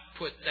shot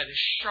put that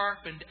is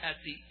sharpened at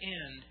the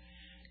end,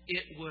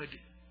 it would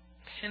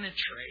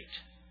penetrate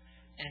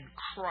and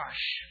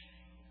crush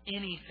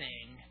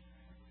anything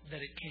that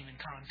it came in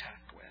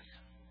contact with.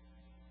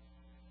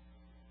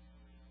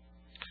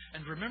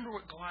 And remember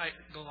what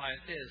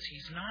Goliath is.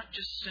 He's not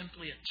just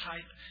simply a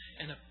type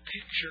and a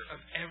picture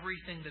of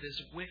everything that is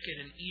wicked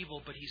and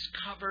evil, but he's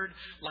covered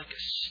like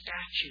a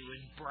statue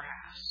in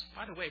brass.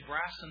 By the way,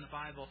 brass in the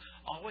Bible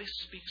always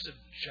speaks of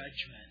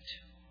judgment.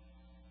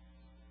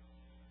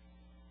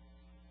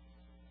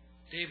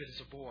 David is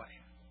a boy.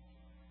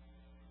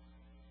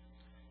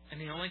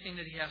 And the only thing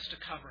that he has to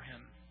cover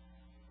him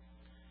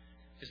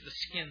is the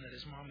skin that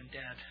his mom and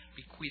dad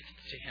bequeathed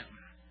to him.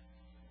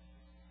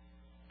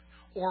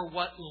 Or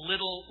what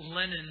little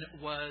linen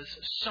was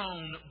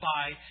sewn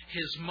by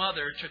his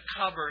mother to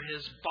cover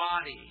his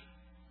body.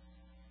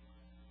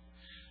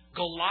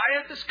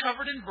 Goliath is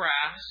covered in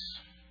brass,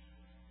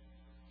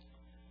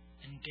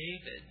 and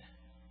David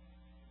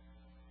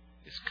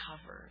is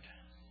covered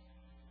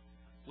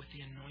with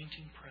the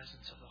anointing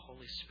presence of the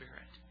Holy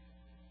Spirit.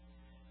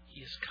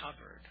 He is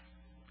covered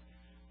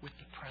with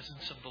the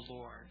presence of the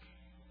Lord.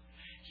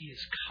 He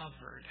is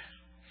covered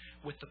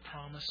with the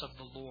promise of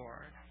the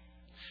Lord.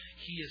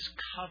 He is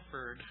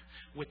covered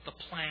with the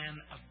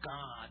plan of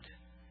God.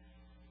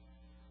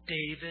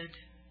 David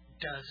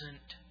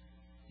doesn't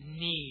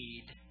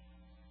need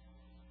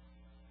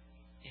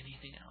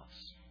anything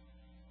else.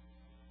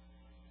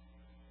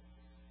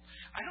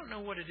 I don't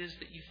know what it is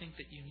that you think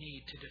that you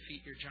need to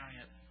defeat your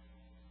giant.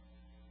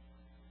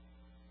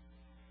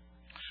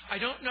 I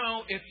don't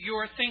know if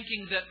you're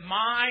thinking that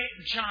my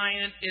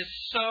giant is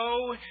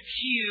so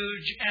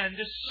huge and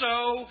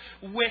so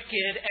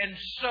wicked and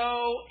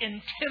so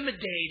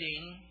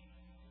intimidating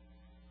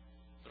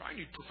that I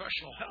need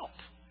professional help.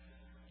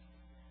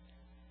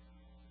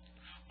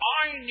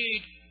 I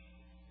need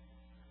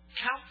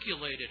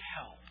calculated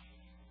help.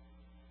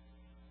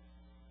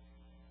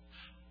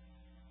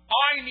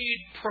 we need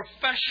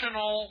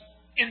professional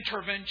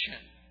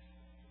intervention.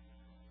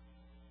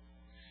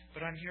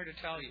 But I'm here to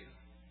tell you,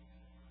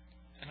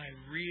 and I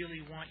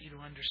really want you to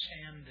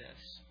understand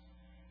this,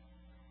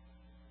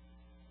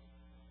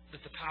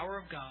 that the power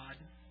of God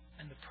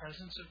and the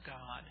presence of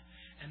God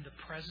and the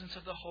presence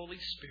of the Holy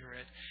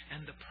Spirit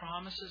and the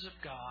promises of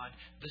God,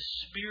 the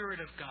Spirit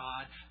of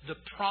God, the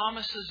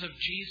promises of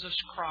Jesus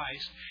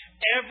Christ,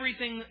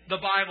 everything the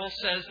Bible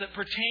says that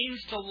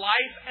pertains to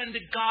life and to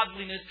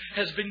godliness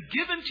has been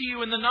given to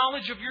you in the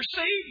knowledge of your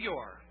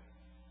Savior.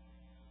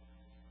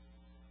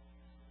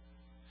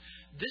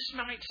 This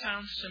might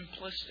sound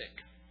simplistic,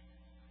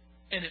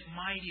 and it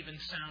might even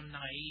sound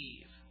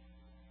naive.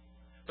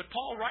 But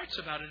Paul writes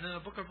about it in the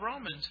book of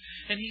Romans,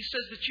 and he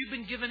says that you've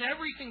been given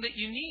everything that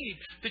you need,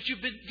 that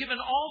you've been given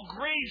all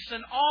grace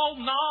and all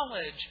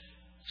knowledge,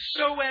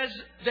 so as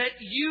that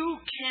you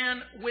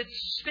can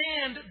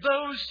withstand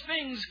those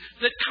things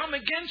that come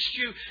against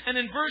you. And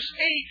in verse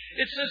 8,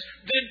 it says,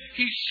 then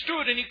he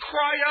stood and he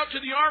cried out to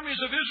the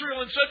armies of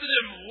Israel and said to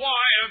them,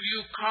 why have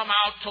you come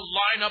out to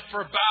line up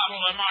for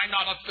battle? Am I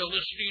not a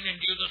Philistine and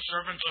you the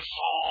servants of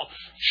Saul?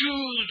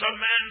 Choose a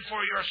man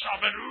for yourself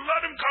and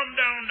let him come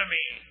down to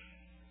me.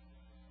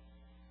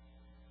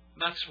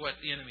 That's what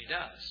the enemy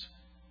does.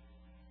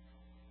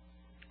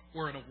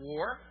 We're in a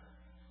war,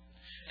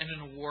 and in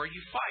a war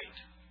you fight.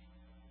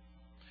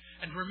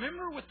 And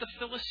remember what the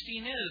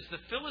Philistine is. The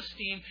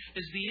Philistine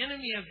is the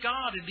enemy of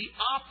God and the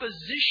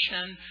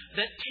opposition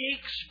that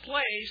takes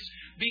place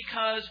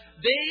because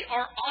they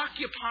are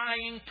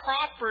occupying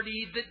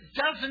property that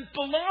doesn't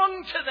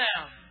belong to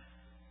them.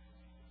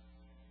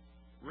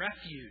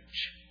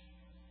 Refuge,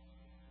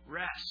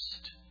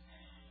 rest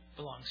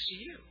belongs to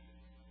you.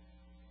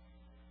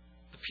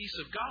 The peace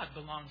of God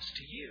belongs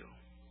to you.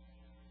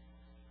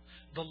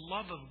 The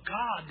love of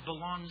God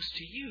belongs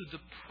to you.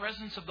 The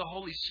presence of the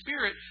Holy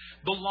Spirit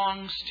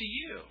belongs to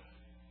you.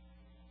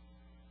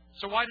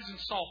 So why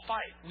doesn't Saul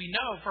fight? We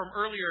know from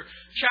earlier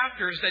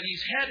chapters that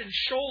he's head and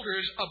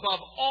shoulders above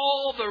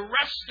all the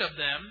rest of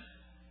them.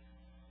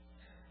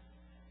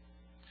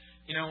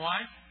 You know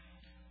why?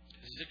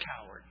 Because he's a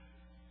coward.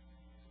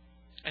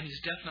 And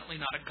he's definitely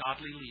not a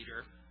godly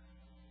leader.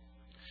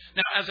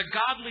 Now, as a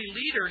godly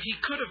leader, he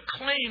could have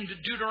claimed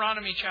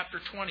Deuteronomy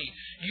chapter 20.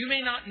 You may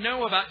not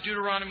know about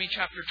Deuteronomy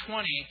chapter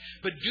 20,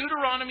 but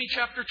Deuteronomy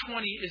chapter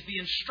 20 is the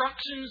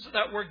instructions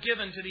that were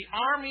given to the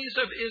armies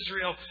of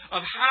Israel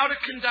of how to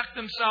conduct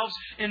themselves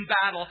in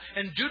battle.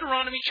 And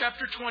Deuteronomy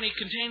chapter 20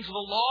 contains the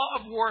law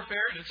of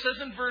warfare. And it says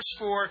in verse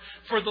 4,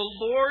 for the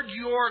Lord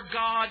your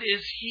God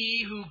is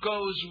He who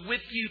goes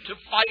with you to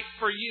fight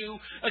for you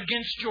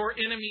against your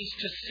enemies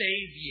to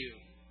save you.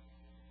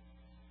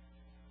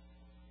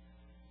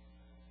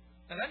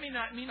 Now, that may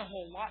not mean a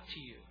whole lot to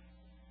you,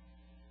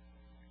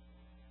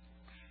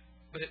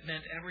 but it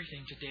meant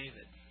everything to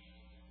David.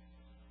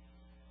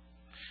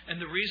 And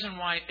the reason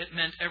why it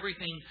meant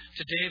everything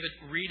to David,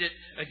 read it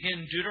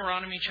again,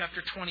 Deuteronomy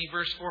chapter 20,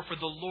 verse 4, for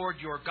the Lord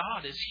your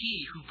God is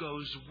He who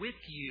goes with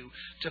you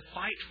to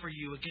fight for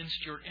you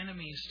against your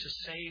enemies to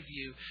save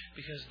you.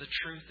 Because the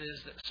truth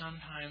is that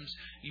sometimes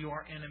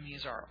your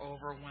enemies are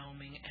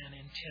overwhelming and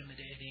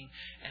intimidating.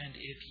 And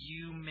if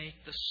you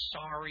make the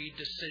sorry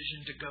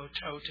decision to go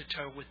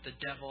toe-to-toe with the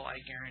devil,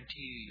 I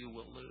guarantee you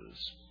will lose.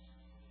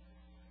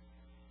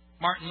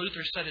 Martin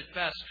Luther said it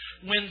best,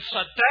 when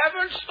the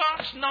devil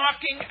starts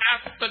knocking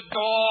at the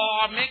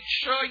door, make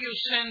sure you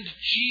send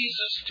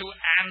Jesus to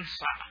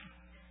answer.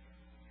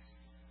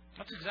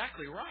 That's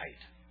exactly right.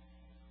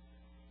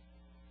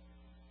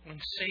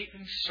 When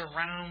Satan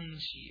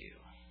surrounds you,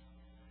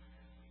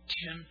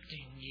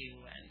 tempting you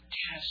and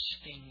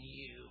testing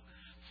you,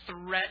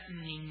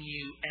 threatening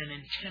you and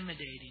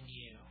intimidating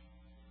you,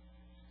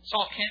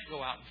 Saul can't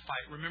go out and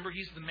fight. Remember,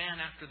 he's the man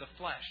after the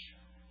flesh.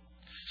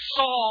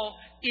 Saul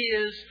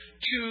is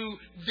to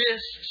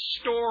this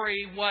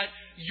story what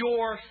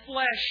your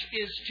flesh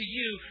is to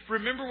you.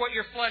 Remember what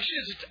your flesh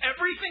is. It's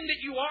everything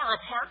that you are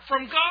apart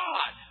from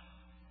God.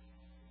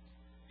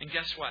 And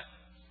guess what?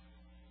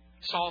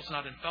 Saul's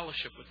not in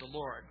fellowship with the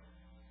Lord.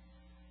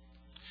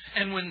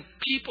 And when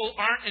people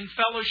aren't in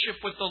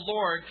fellowship with the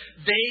Lord,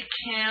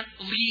 they can't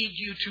lead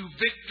you to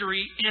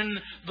victory in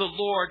the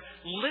Lord.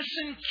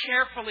 Listen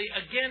carefully.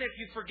 Again, if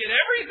you forget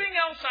everything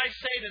else I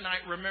say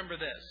tonight, remember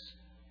this.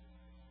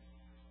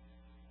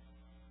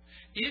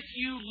 If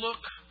you look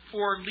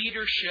for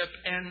leadership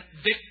and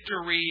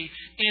victory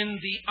in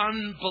the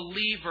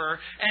unbeliever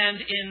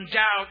and in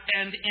doubt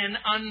and in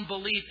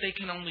unbelief, they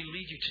can only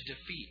lead you to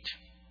defeat.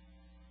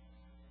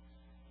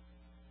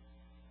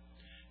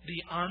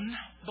 The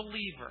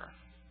unbeliever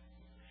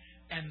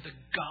and the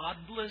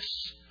godless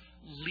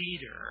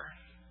leader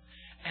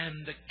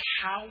and the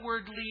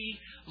cowardly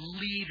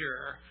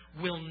leader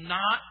will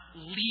not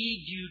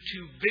lead you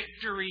to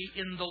victory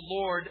in the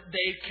Lord.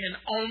 They can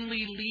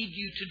only lead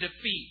you to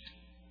defeat.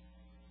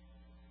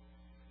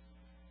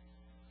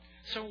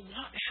 So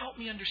help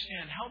me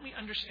understand. Help me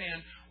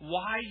understand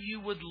why you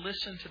would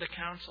listen to the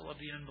counsel of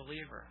the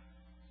unbeliever.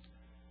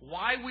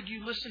 Why would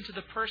you listen to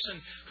the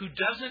person who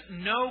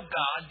doesn't know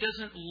God,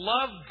 doesn't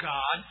love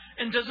God,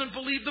 and doesn't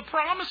believe the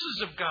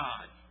promises of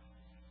God?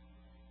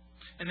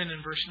 And then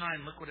in verse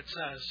 9, look what it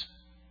says.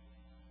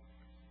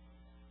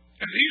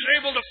 If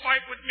he's able to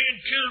fight with me and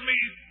kill me,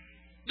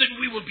 then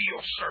we will be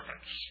your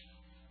servants.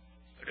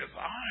 But if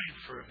I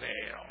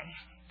prevail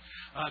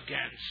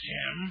against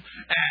him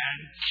and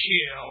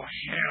kill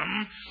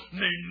him,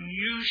 then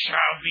you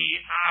shall be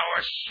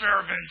our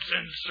servants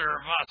and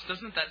serve us.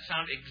 Doesn't that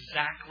sound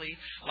exactly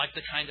like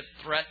the kind of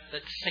threat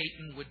that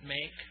Satan would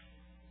make?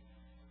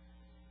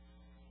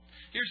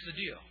 Here's the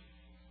deal.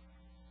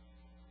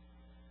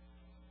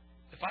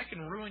 If I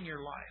can ruin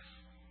your life,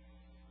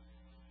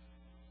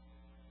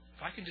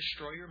 if I can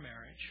destroy your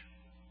marriage,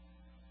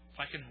 if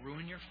I can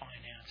ruin your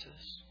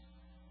finances,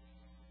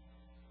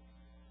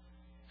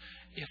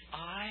 if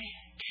I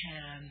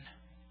can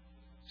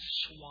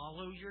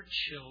swallow your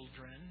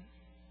children,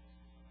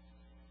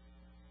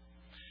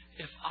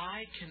 if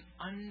I can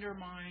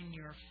undermine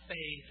your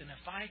faith, and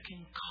if I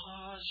can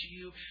cause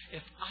you,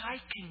 if I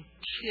can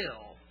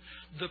kill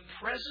the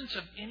presence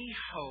of any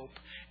hope,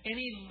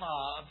 any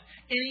love,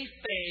 any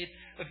faith,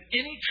 of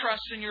any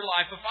trust in your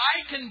life, if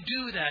I can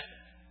do that,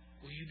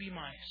 will you be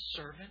my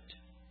servant?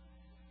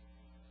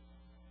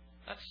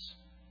 That's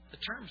the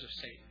terms of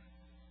Satan.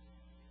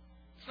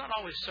 It's not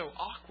always so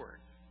awkward.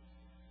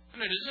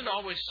 And it isn't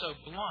always so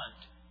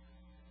blunt.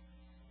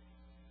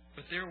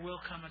 But there will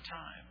come a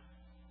time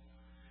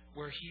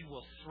where he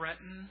will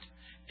threaten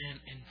and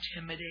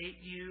intimidate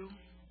you.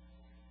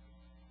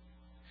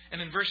 And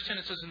in verse 10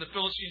 it says, and the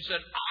Philistine said,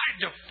 I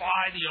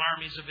defy the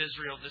armies of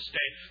Israel this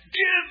day.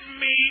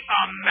 Give me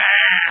a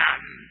man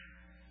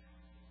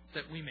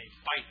that we may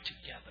fight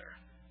together.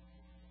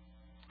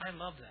 I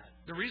love that.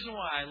 The reason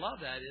why I love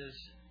that is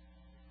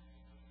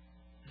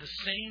the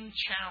same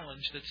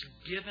challenge that's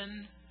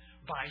given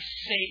by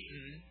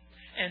Satan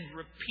and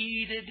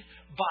repeated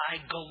by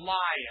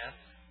Goliath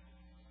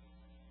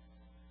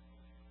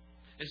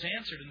is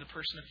answered in the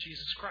person of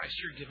Jesus Christ.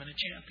 You're given a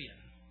champion.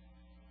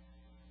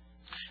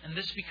 And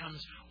this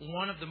becomes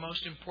one of the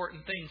most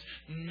important things.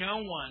 No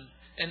one,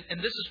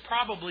 and this is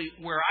probably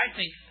where I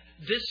think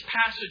this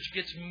passage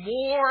gets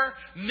more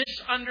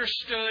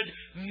misunderstood,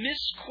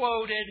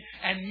 misquoted,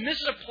 and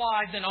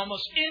misapplied than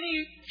almost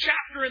any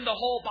chapter in the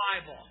whole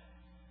Bible.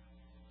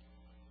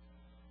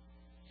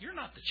 You're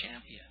not the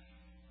champion.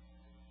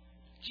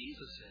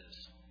 Jesus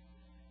is.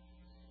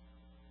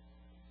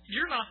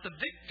 You're not the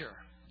victor.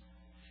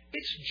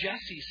 It's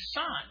Jesse's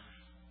son.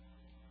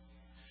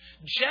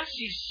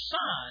 Jesse's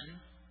son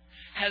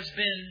has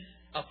been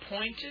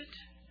appointed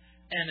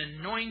and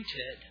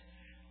anointed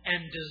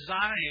and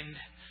designed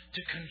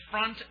to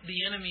confront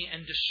the enemy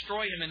and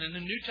destroy him. And in the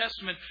New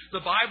Testament,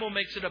 the Bible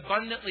makes it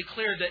abundantly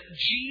clear that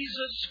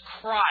Jesus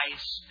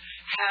Christ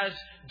has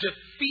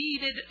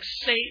defeated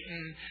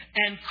Satan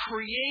and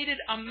created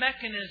a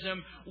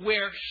mechanism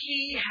where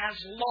he has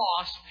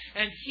lost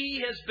and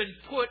he has been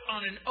put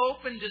on an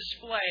open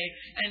display.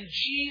 And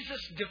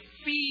Jesus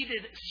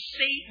defeated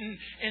Satan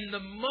in the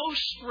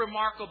most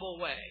remarkable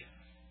way.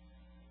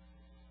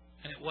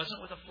 And it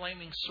wasn't with a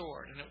flaming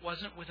sword, and it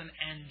wasn't with an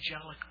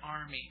angelic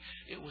army.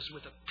 It was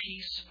with a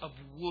piece of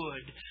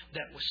wood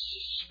that was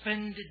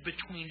suspended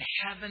between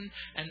heaven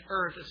and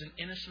earth as an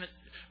innocent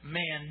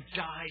man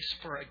dies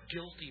for a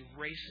guilty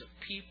race of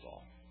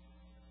people.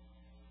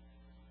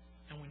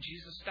 And when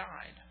Jesus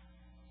died,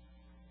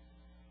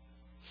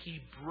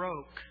 He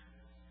broke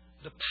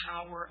the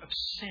power of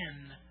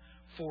sin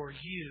for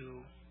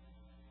you.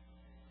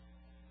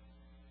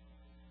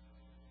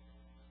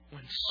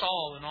 When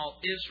Saul and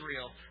all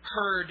Israel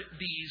heard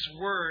these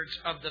words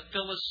of the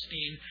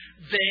Philistine,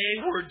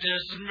 they were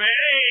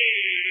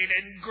dismayed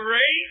and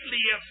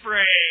greatly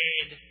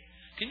afraid.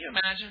 Can you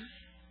imagine?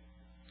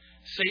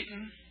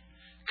 Satan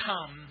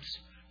comes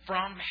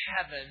from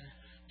heaven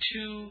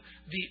to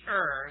the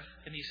earth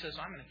and he says,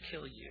 I'm going to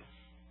kill you.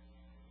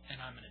 And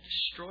I'm going to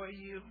destroy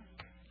you.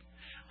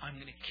 I'm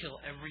going to kill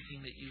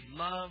everything that you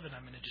love, and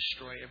I'm going to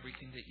destroy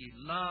everything that you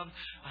love.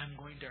 I'm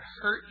going to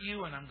hurt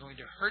you, and I'm going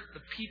to hurt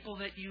the people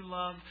that you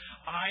love.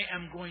 I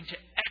am going to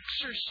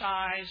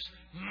exercise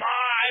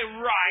my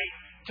right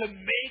to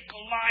make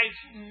life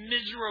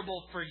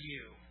miserable for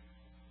you.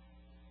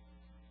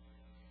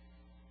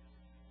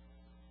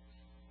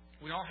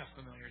 We all have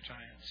familiar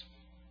giants.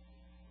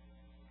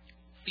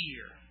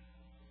 Fear,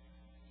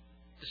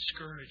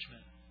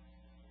 discouragement,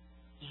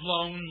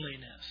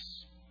 loneliness.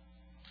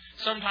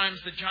 Sometimes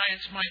the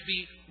giants might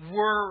be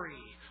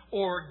worry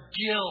or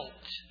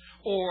guilt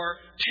or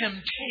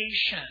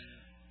temptation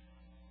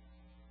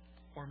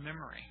or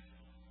memory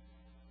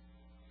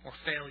or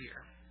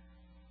failure.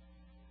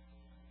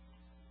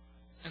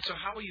 And so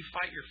how will you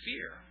fight your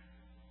fear?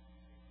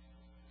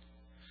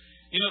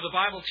 You know, the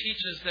Bible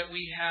teaches that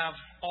we have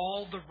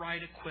all the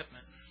right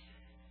equipment.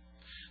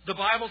 The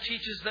Bible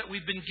teaches that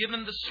we've been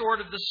given the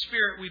sword of the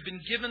Spirit. We've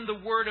been given the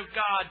Word of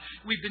God.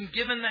 We've been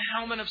given the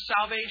helmet of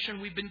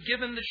salvation. We've been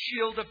given the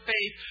shield of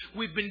faith.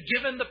 We've been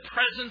given the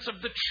presence of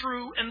the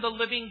true and the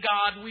living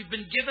God. We've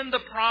been given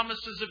the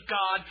promises of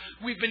God.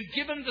 We've been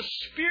given the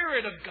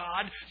Spirit of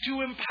God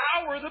to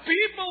empower the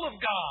people of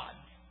God.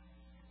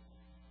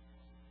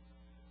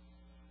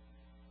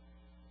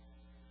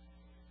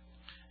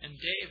 And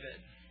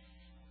David,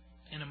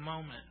 in a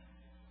moment,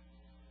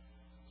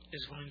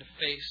 is going to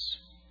face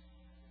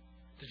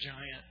the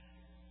giant.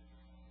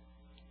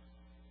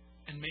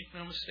 And make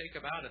no mistake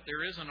about it,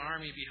 there is an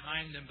army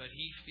behind him, but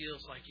he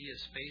feels like he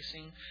is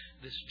facing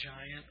this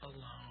giant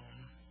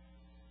alone.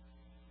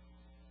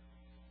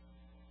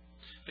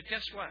 But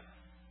guess what?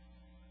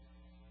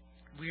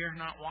 We are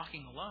not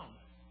walking alone.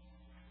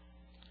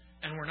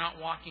 And we're not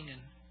walking in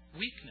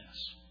weakness.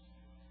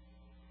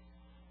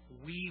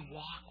 We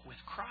walk with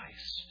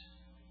Christ.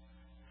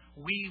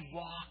 We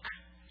walk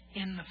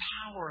in the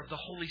power of the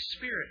Holy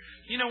Spirit.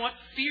 You know what?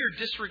 Fear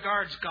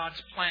disregards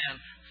God's plan.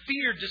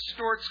 Fear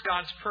distorts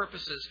God's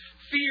purposes.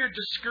 Fear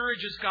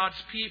discourages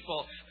God's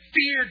people.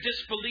 Fear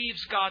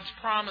disbelieves God's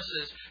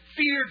promises.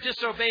 Fear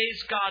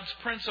disobeys God's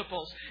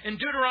principles. In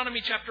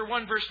Deuteronomy chapter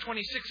 1, verse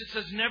 26, it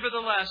says,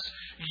 "Nevertheless,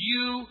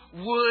 you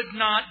would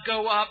not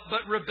go up,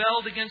 but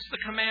rebelled against the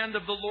command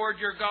of the Lord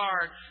your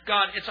God."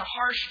 It's a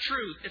harsh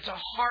truth. It's a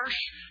harsh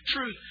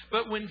truth.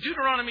 But when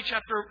Deuteronomy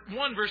chapter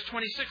 1, verse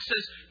 26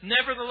 says,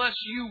 "Nevertheless,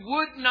 you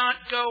would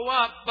not go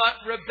up,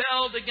 but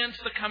rebelled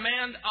against the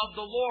command of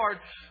the Lord,"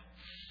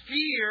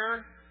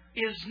 fear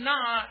is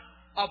not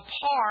a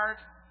part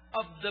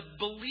of the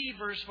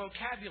believer's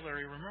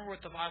vocabulary. Remember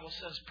what the Bible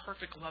says,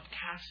 perfect love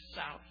casts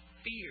out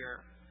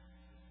fear.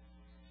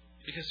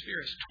 Because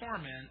fear is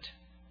torment.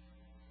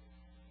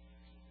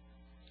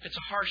 It's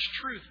a harsh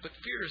truth, but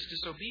fear is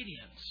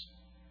disobedience.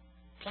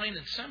 Plain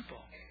and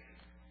simple.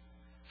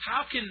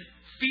 How can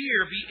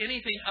fear be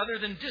anything other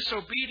than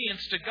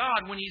disobedience to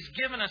God when He's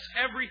given us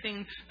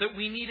everything that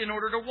we need in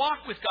order to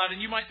walk with God?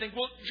 And you might think,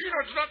 well, Gino,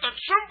 it's not that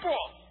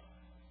simple.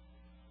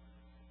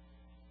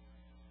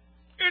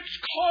 It's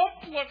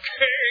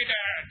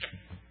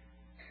complicated.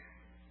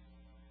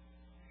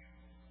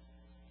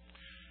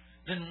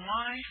 Then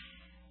why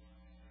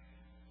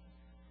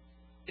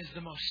is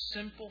the most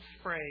simple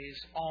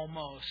phrase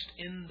almost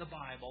in the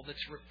Bible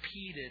that's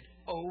repeated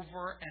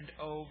over and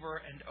over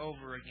and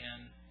over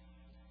again?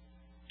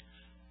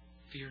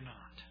 Fear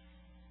not.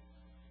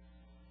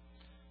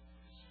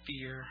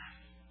 Fear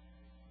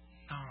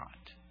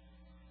not.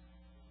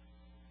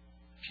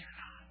 Fear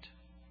not.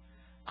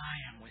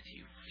 I am with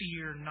you.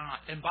 Fear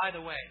not. And by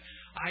the way,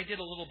 I did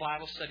a little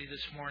Bible study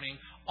this morning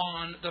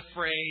on the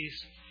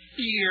phrase,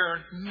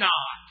 fear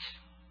not.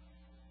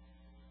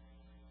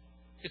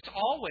 It's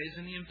always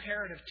in the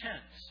imperative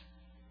tense.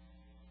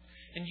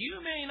 And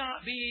you may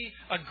not be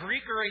a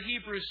Greek or a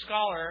Hebrew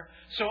scholar,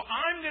 so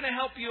I'm going to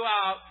help you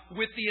out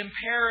with the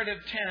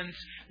imperative tense.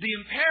 The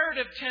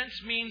imperative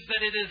tense means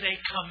that it is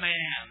a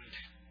command.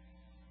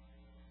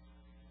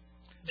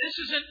 This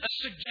isn't a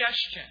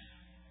suggestion.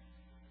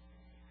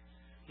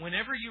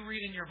 Whenever you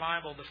read in your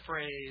Bible the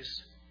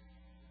phrase,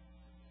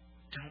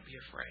 don't be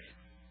afraid,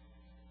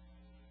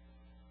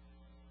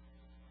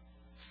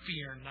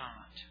 fear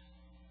not,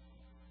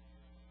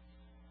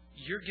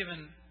 you're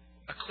given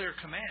a clear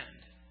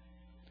command.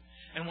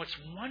 And what's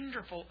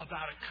wonderful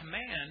about a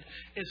command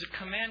is a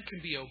command can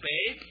be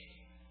obeyed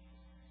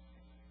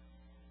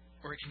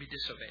or it can be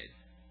disobeyed.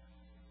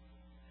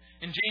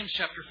 In James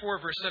chapter 4,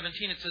 verse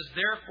 17, it says,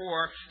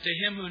 "Therefore, to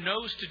him who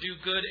knows to do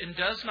good and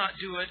does not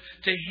do it,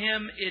 to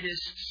him it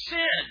is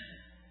sin."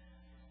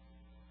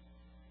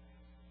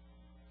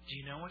 Do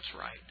you know what's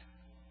right?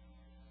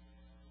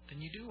 Then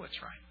you do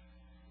what's right.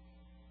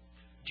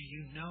 Do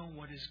you know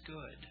what is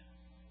good?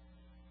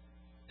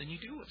 Then you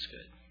do what's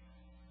good.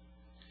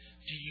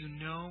 Do you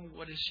know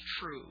what is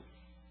true?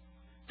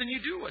 Then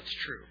you do what's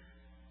true.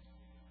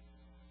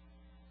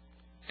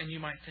 And you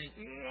might think,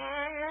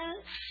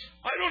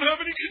 I don't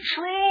have any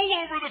control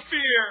over the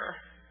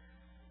fear.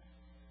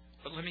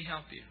 But let me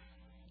help you.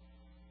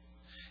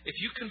 If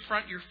you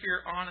confront your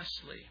fear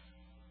honestly,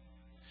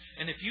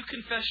 and if you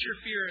confess your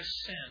fear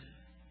as sin,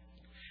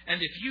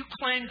 and if you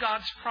claim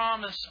God's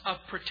promise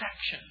of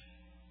protection,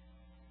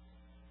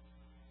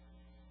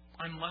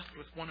 I'm left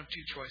with one of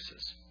two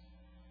choices.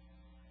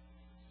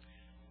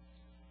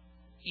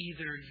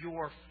 Either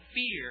your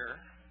fear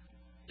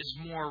is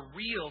more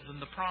real than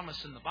the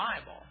promise in the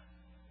Bible,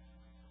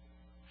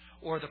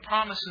 or the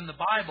promise in the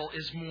Bible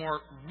is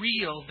more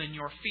real than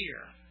your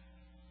fear.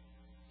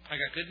 I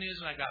got good news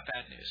and I got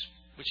bad news.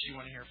 Which do you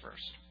want to hear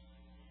first?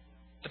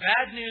 The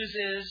bad news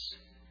is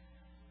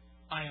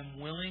I am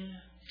willing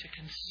to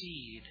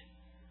concede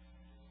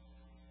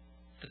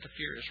that the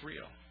fear is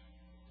real.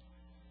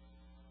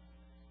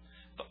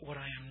 But what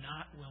I am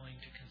not willing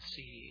to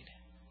concede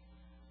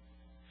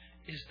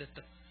is that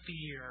the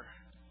fear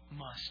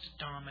must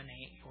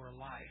dominate your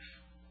life.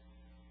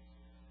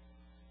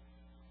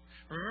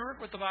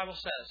 Remember what the Bible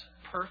says.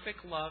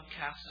 Perfect love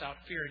casts out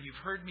fear. And you've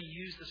heard me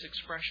use this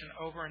expression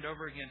over and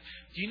over again.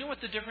 Do you know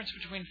what the difference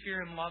between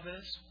fear and love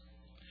is?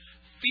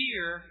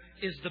 Fear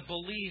is the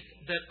belief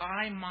that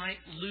I might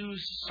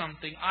lose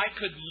something. I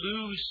could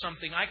lose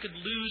something. I could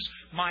lose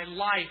my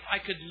life. I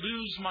could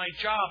lose my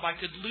job. I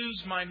could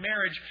lose my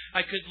marriage.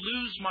 I could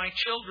lose my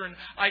children.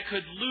 I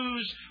could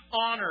lose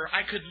honor.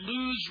 I could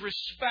lose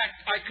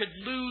respect. I could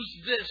lose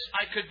this.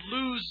 I could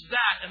lose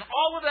that. And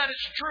all of that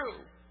is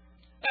true.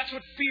 That's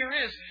what fear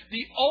is.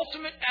 The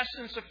ultimate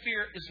essence of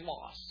fear is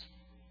loss.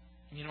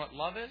 And you know what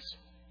love is?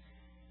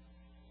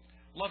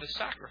 Love is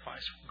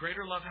sacrifice.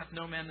 Greater love hath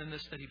no man than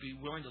this, that he be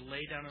willing to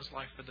lay down his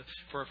life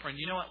for a friend.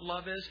 You know what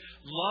love is?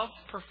 Love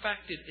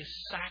perfected is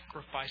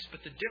sacrifice. But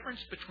the difference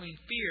between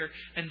fear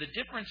and the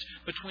difference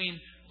between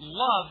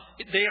love,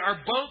 they are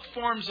both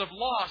forms of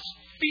loss.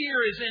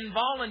 Fear is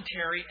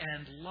involuntary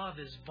and love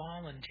is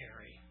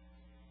voluntary.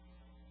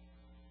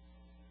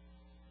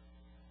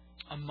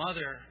 A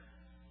mother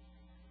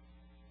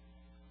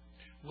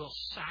will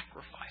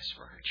sacrifice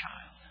for her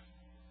child.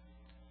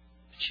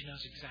 But she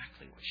knows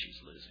exactly what she's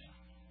losing.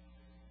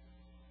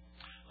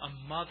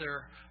 A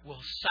mother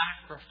will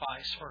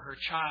sacrifice for her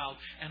child,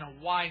 and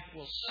a wife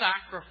will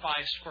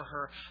sacrifice for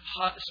her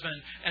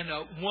husband, and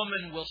a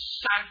woman will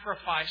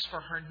sacrifice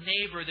for her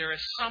neighbor. There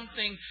is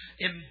something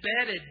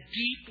embedded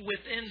deep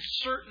within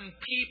certain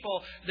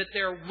people that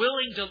they're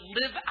willing to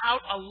live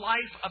out a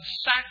life of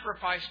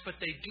sacrifice, but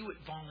they do it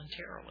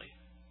voluntarily.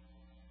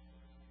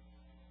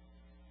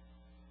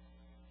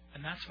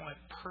 And that's why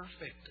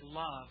perfect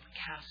love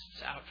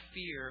casts out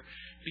fear,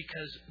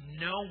 because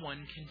no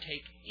one can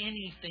take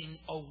anything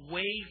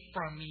away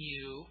from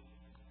you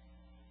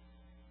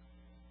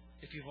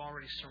if you've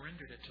already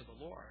surrendered it to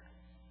the Lord.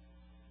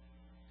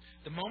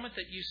 The moment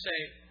that you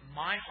say,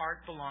 my heart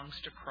belongs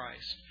to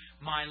Christ,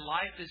 my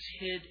life is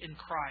hid in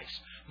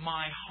Christ,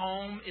 my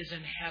home is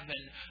in heaven,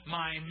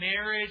 my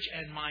marriage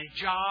and my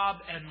job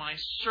and my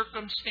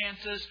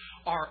circumstances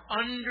are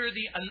under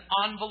the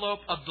envelope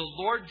of the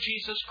Lord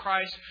Jesus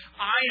Christ.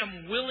 I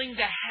am willing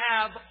to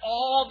have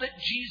all that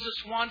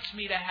Jesus wants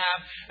me to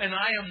have, and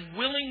I am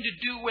willing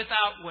to do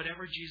without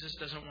whatever Jesus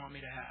doesn't want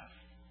me to have.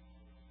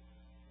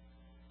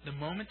 The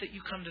moment that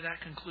you come to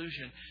that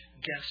conclusion,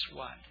 guess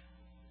what?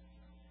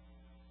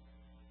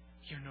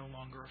 You're no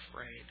longer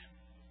afraid.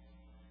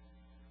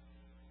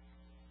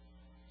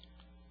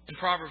 In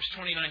Proverbs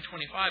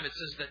 29:25, it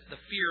says that the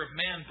fear of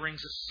man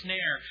brings a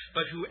snare,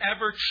 but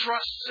whoever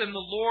trusts in the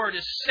Lord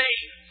is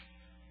safe.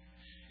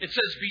 It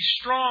says, be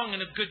strong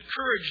and of good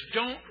courage.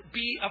 Don't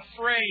be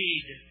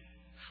afraid.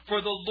 For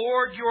the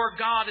Lord your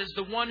God is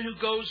the one who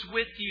goes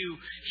with you.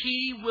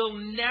 He will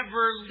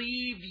never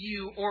leave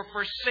you or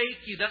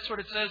forsake you. That's what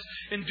it says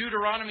in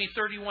Deuteronomy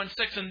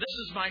 31:6. And this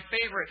is my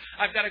favorite.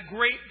 I've got a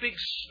great big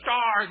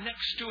star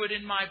next to it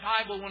in my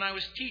Bible when I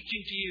was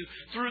teaching to you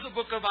through the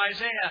book of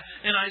Isaiah.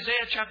 In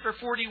Isaiah chapter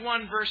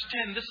 41, verse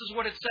 10, this is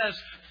what it says.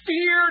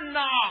 Fear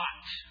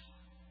not,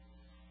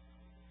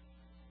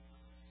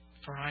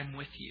 for I'm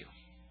with you.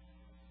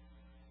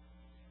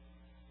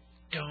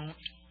 Don't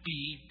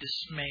be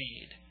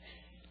dismayed,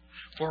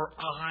 for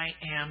I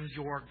am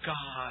your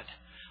God.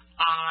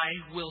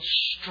 I will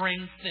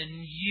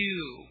strengthen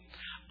you.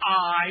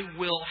 I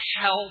will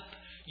help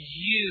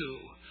you.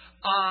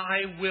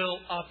 I will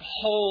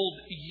uphold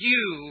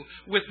you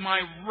with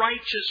my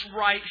righteous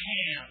right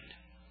hand.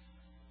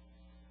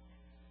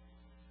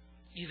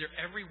 Either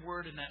every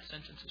word in that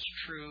sentence is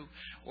true,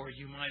 or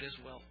you might as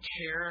well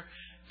tear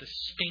the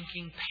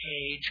stinking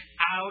page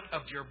out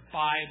of your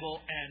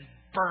Bible and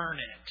burn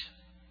it.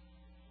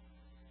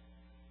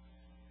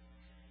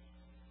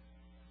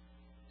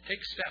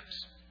 Take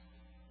steps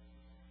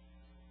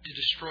to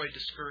destroy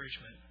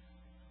discouragement.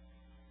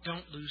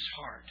 Don't lose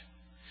heart.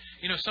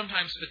 You know,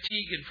 sometimes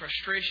fatigue and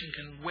frustration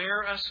can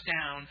wear us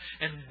down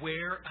and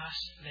wear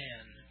us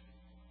thin.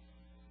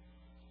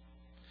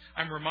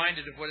 I'm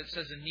reminded of what it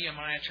says in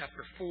Nehemiah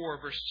chapter 4,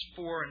 verses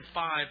 4 and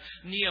 5.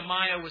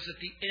 Nehemiah was at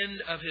the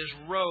end of his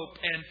rope,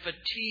 and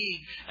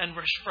fatigue and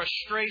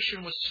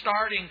frustration was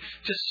starting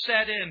to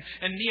set in.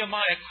 And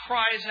Nehemiah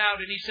cries out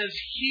and he says,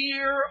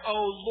 Hear,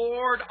 O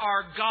Lord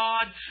our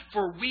God,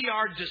 for we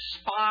are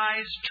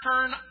despised.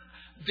 Turn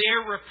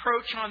their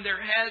reproach on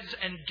their heads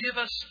and give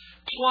us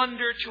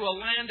plunder to a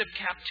land of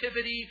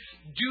captivity.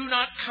 Do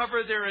not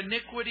cover their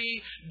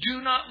iniquity. Do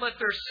not let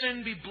their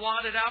sin be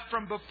blotted out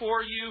from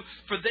before you,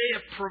 for they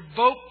have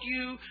provoked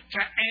you to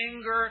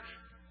anger.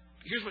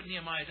 Here's what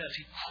Nehemiah does.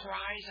 He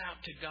cries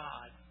out to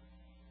God.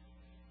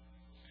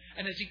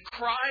 And as he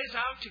cries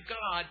out to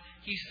God,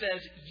 he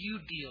says, You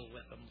deal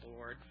with them,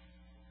 Lord.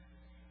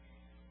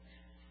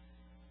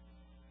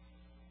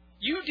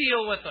 You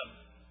deal with them.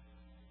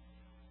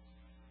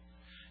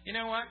 You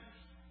know what?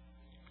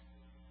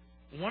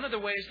 One of the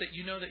ways that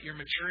you know that you're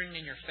maturing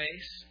in your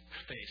faith,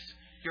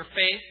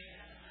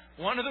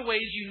 one of the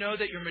ways you know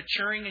that you're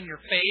maturing in your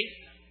faith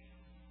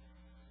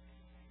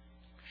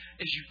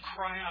is you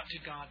cry out to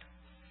God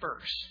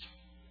first,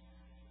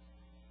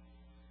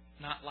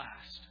 not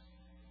last.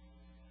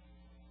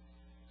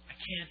 I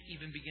can't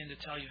even begin to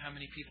tell you how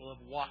many people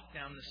have walked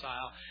down this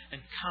aisle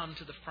and come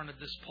to the front of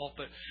this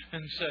pulpit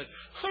and said,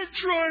 I've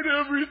tried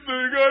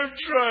everything.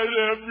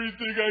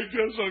 I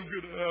guess I'm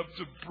going to have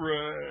to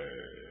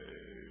pray.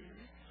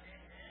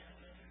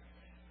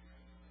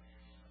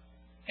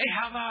 Hey,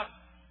 how about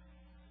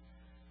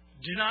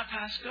do not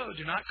pass go?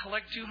 Do not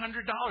collect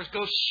 $200.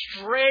 Go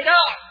straight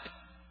up.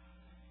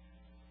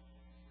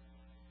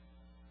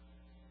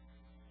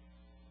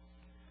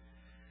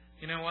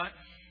 You know what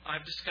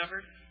I've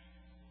discovered?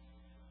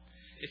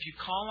 If you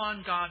call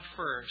on God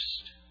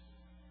first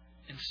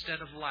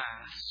instead of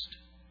last,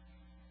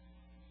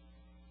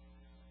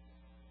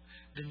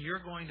 then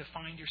you're going to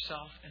find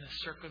yourself in a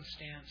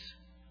circumstance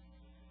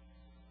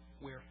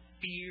where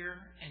fear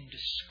and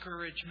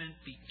discouragement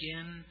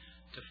begin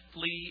to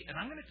flee. And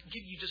I'm going to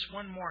give you just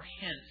one more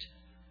hint.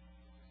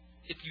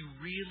 If you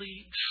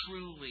really,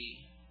 truly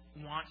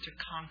want to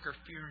conquer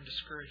fear and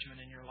discouragement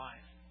in your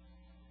life.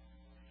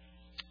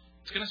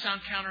 It's going to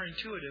sound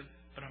counterintuitive,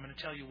 but I'm going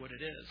to tell you what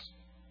it is.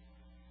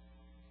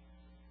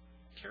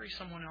 Carry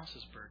someone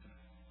else's burden.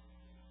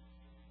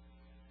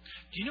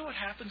 Do you know what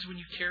happens when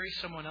you carry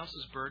someone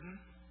else's burden?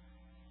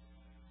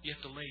 You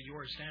have to lay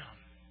yours down.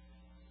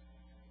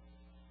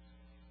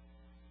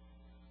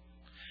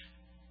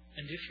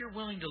 And if you're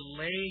willing to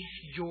lay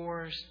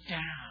yours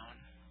down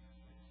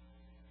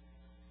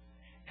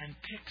and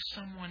pick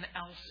someone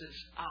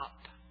else's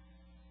up,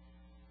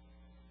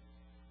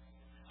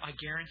 I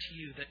guarantee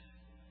you that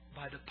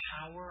by the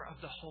power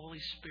of the Holy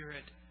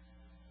Spirit,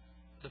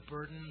 the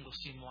burden will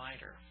seem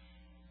lighter.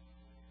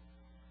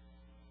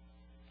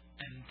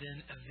 And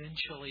then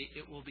eventually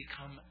it will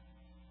become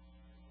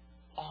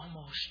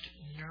almost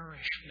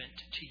nourishment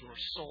to your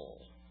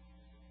soul.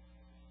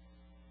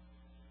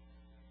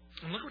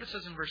 And look what it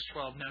says in verse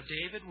 12. Now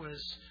David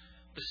was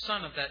the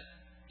son of that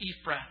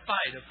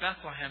Ephrathite of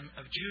Bethlehem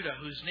of Judah,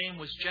 whose name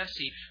was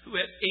Jesse, who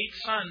had 8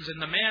 sons,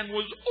 and the man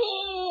was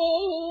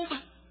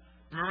old.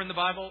 Remember in the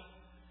Bible?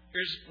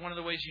 Here's one of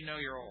the ways you know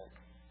you're old.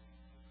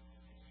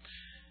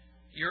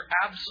 You're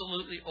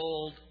absolutely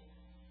old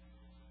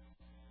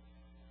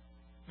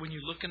when you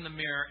look in the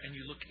mirror and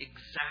you look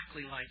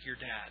exactly like your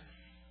dad.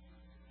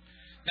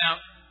 Now,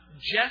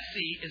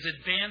 Jesse is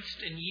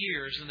advanced in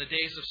years in the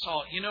days of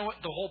Saul. You know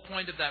what the whole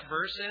point of that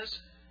verse is?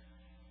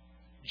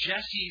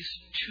 Jesse's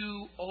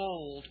too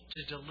old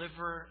to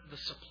deliver the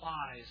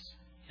supplies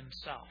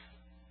himself.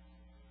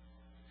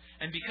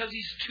 And because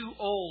he's too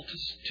old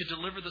to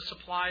deliver the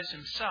supplies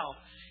himself,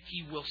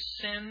 he will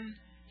send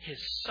his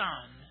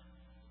son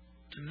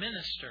to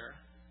minister.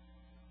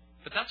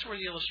 But that's where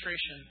the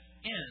illustration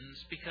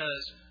ends,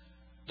 because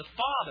the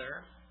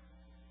Father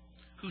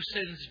who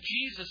sends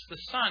Jesus the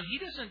Son, He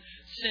doesn't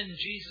send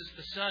Jesus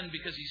the Son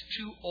because He's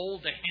too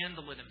old to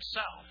handle it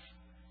Himself.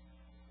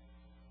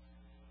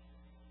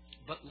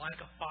 But like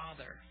a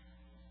father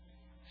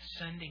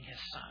sending his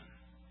son,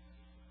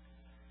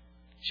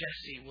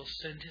 Jesse will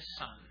send his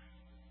son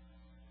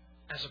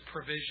as a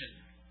provision.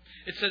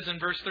 It says in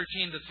verse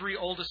 13, the 3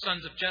 oldest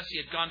sons of Jesse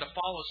had gone to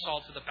follow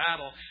Saul to the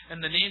battle,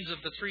 and the names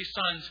of the 3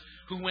 sons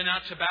who went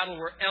out to battle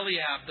were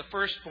Eliab, the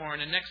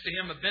firstborn, and next to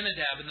him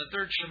Abinadab, and the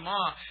third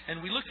Shammah. And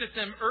we looked at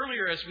them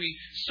earlier as we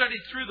studied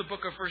through the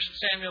book of 1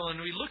 Samuel,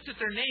 and we looked at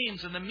their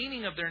names and the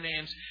meaning of their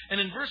names. And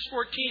in verse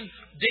 14,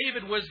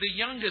 David was the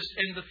youngest,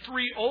 and the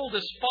 3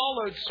 oldest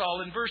followed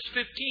Saul. In verse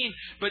 15,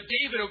 but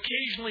David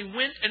occasionally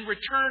went and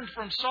returned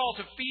from Saul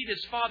to feed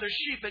his father's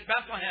sheep at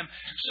Bethlehem.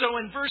 So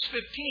in verse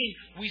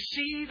 15, we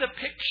see the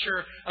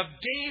picture of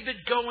David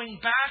going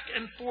back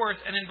and forth.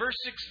 And in verse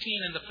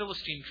 16, and the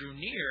Philistine drew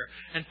near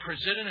and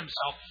presented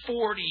himself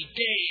 40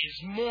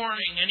 days,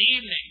 morning and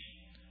evening.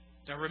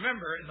 Now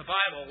remember, in the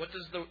Bible, what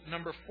does the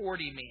number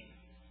 40 mean?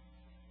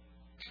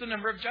 It's the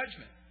number of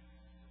judgment.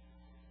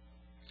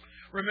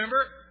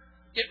 Remember,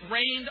 it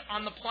rained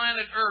on the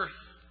planet Earth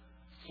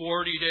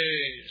 40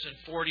 days and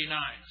 40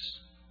 nights.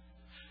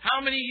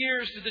 How many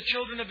years did the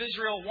children of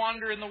Israel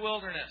wander in the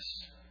wilderness?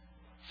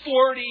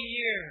 40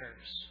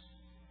 years.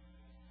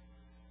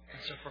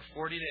 And so for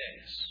 40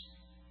 days,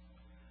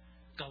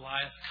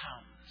 Goliath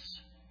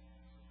comes,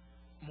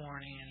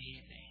 morning and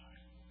evening,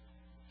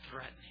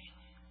 threatening,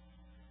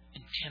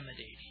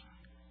 intimidating,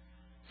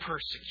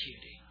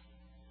 persecuting.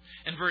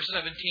 In verse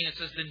 17 it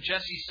says, then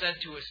Jesse said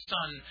to his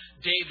son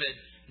David,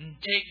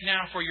 take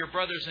now for your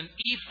brothers an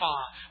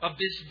ephah of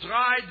this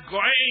dried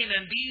grain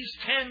and these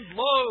 10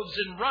 loaves,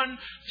 and run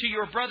to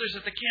your brothers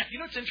at the camp. You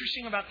know what's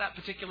interesting about that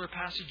particular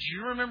passage?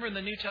 You remember in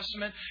the New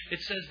Testament,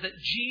 it says that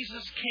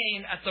Jesus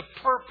came at the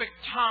perfect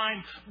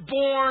time,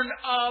 born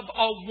of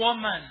a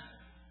woman.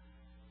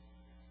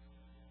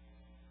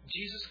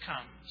 Jesus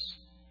comes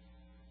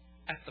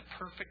at the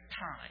perfect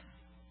time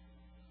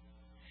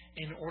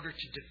in order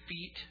to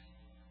defeat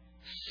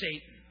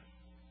Satan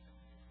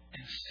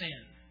and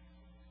sin.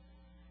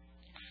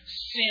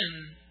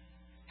 Sin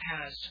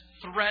has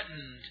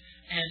threatened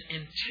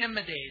and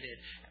intimidated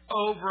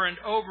over and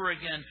over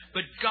again,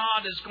 but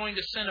God is going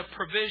to send a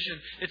provision.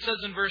 It says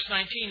in verse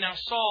 19, now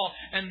Saul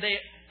and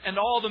and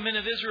all the men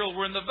of Israel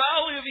were in the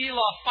valley of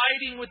Elah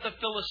fighting with the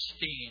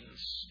Philistines,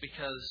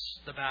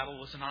 because the battle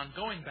was an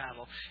ongoing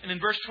battle. And in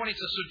verse 20 it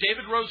says, So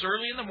David rose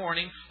early in the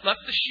morning, left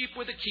the sheep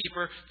with the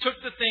keeper, took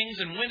the things,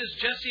 and went as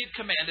Jesse had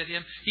commanded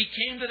him. He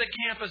came to the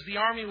camp as the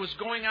army was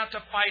going out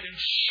to fight and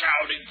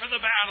shouting for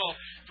the battle.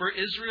 For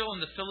Israel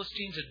and the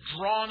Philistines had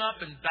drawn up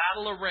in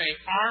battle array,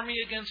 army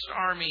against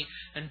army.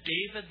 And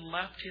David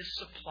left his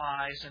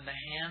supplies in the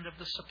hand of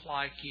the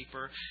supply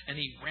keeper, and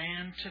he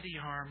ran to the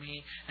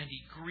army, and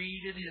he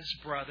greeted his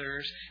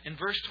brothers. In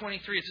verse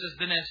 23 it says,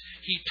 Then as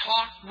he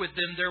talked with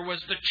them, there was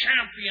the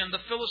champion, the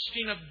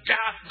Philistine of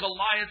Gath,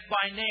 Goliath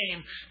by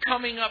name,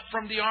 coming up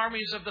from the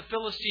armies of the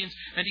Philistines,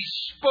 and he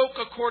spoke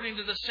according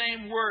to the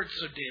same words.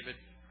 So David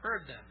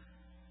heard them.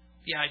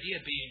 The idea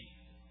being,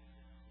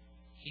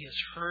 he has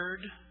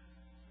heard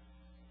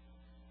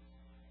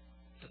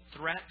the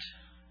threat,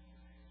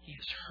 he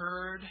has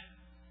heard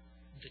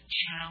the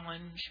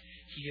challenge,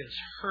 he has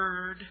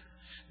heard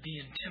the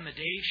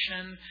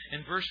intimidation.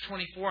 In verse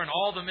 24, and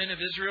all the men of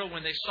Israel,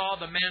 when they saw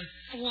the man,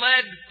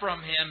 fled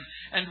from him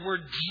and were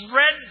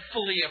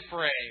dreadfully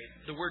afraid.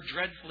 The word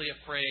dreadfully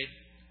afraid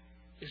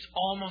is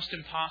almost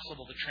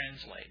impossible to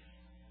translate.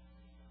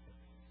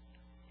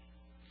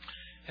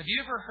 Have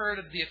you ever heard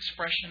of the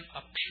expression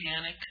a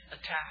panic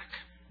attack?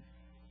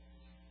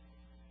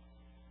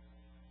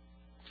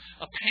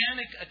 A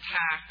panic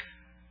attack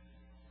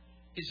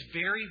is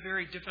very,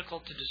 very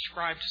difficult to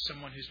describe to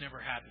someone who's never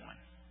had one.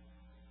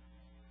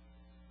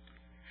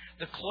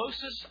 The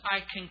closest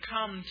I can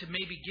come to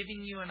maybe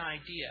giving you an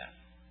idea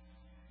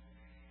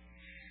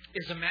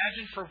is,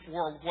 imagine for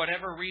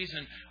whatever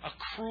reason a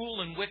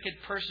cruel and wicked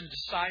person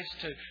decides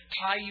to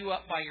tie you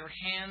up by your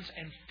hands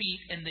and feet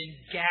and then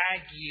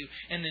gag you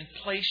and then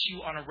place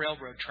you on a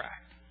railroad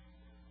track.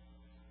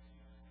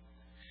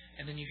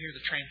 And then you hear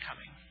the train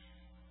coming.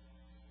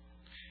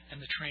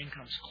 And the train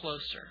comes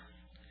closer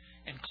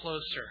and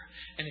closer,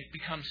 and it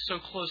becomes so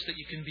close that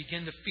you can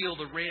begin to feel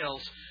the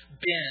rails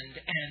bend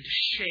and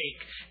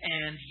shake,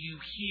 and you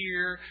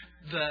hear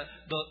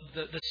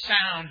the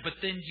sound, but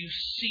then you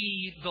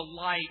see the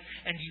light,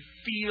 and you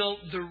feel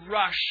the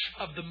rush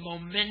of the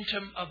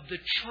momentum of the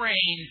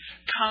train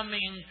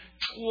coming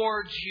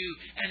towards you,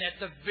 and at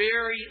the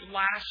very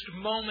last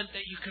moment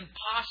that you can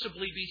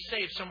possibly be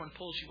saved, someone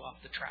pulls you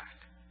off the track.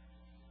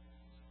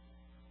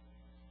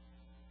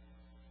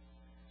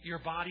 Your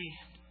body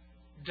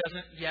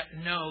doesn't yet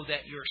know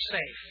that you're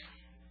safe.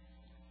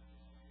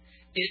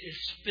 It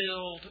is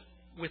filled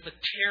with a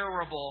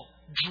terrible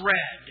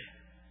dread.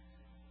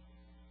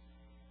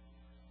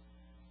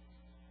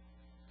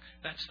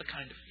 That's the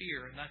kind of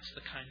fear, and that's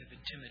the kind of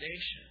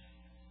intimidation.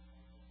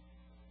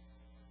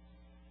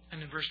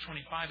 And in verse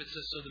 25 it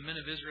says, So the men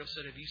of Israel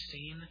said, Have you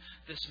seen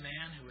this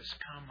man who has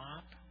come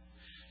up?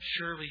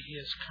 Surely he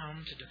has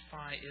come to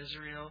defy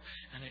Israel,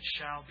 and it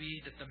shall be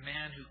that the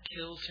man who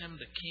kills him,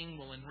 the king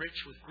will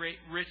enrich with great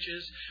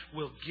riches,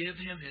 will give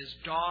him his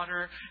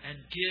daughter, and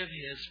give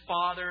his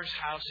father's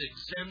house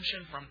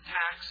exemption from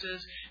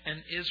taxes.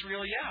 And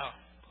Israel,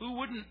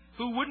 who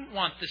wouldn't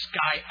want this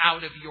guy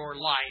out of your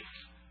life?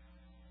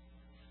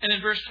 And in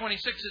verse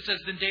 26 it says,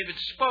 Then David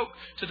spoke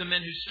to the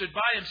men who stood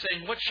by him,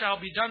 saying, What shall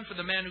be done for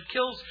the man who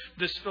kills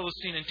this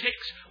Philistine and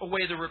takes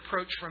away the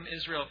reproach from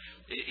Israel?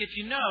 If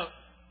you know,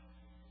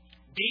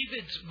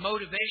 David's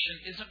motivation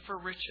isn't for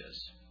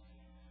riches.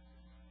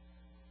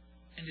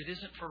 And it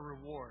isn't for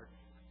reward.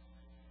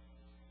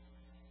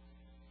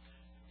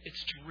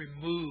 It's to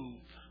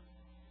remove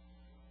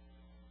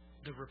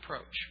the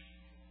reproach.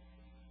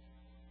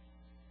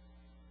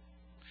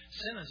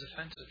 Sin is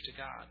offensive to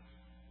God.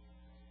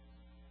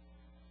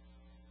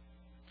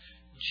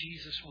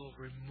 Jesus will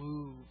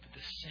remove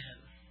the sin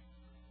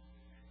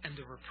and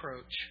the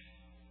reproach.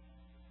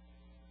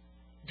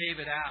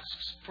 David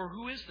asks, For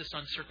who is this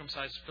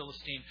uncircumcised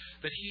Philistine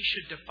that he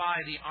should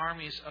defy the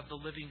armies of the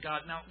living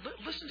God? Now,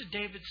 listen to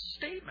David's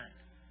statement.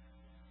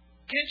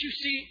 Can't you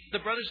see the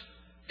brothers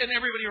and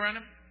everybody around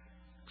him?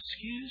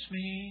 Excuse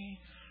me,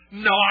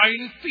 9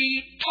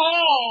 feet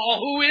tall.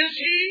 Who is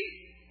he?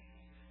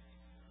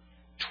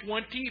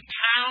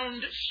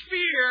 20-pound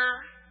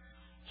spear,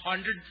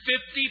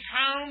 150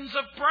 pounds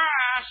of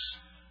brass,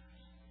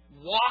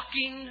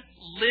 walking,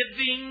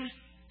 living,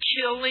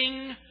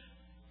 killing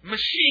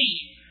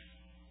machine.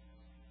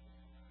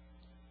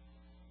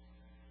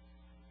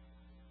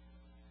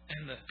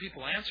 And the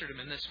people answered him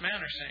in this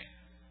manner, saying,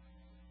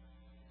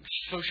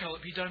 So shall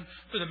it be done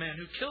for the man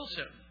who kills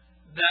him.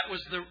 That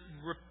was the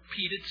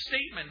repeated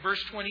statement.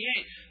 Verse 28.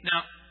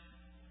 Now,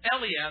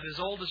 Eliab, his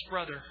oldest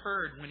brother,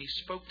 heard when he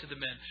spoke to the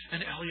men,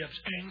 and Eliab's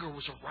anger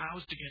was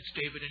aroused against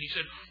David, and he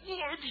said,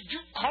 Why did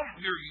you come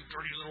here, you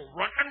dirty little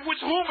runt? And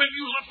with whom have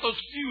you left those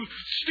few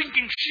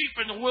stinking sheep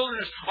in the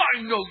wilderness?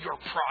 I know your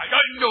pride.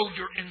 I know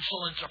your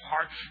insolence of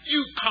heart.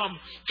 You come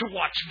to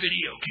watch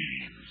video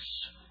games.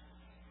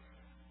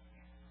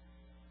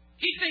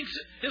 He thinks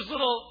his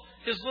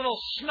little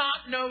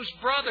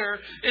snot-nosed brother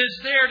is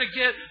there to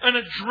get an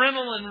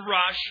adrenaline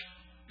rush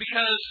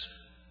because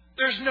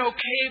there's no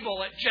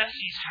cable at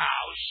Jesse's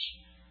house.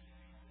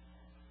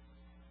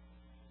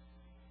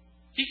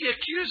 He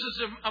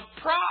accuses him of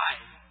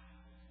pride.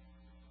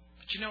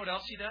 But you know what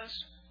else he does?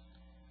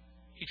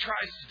 He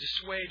tries to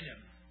dissuade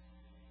him.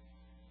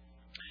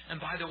 And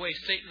by the way,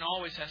 Satan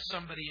always has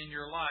somebody in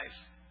your life.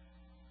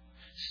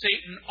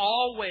 Satan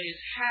always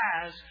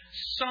has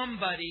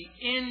somebody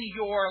in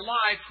your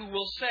life who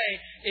will say,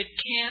 it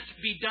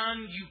can't be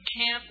done, you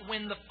can't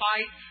win the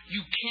fight,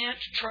 you can't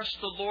trust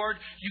the Lord,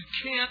 you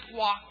can't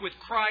walk with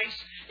Christ,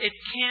 it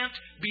can't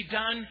be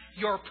done.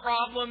 Your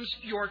problems,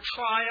 your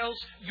trials,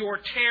 your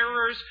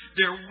terrors,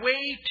 they're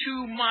way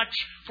too much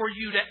for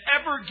you to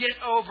ever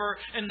get over.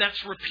 And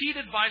that's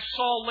repeated by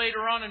Saul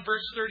later on in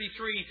verse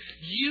 33.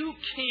 You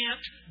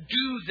can't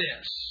do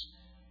this.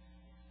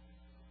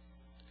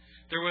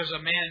 There was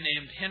a man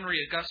named Henry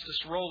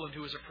Augustus Rowland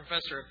who was a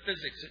professor of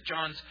physics at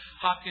Johns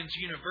Hopkins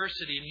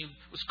University, and he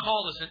was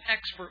called as an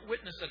expert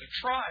witness at a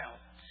trial.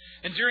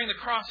 And during the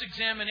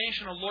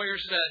cross-examination, a lawyer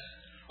said,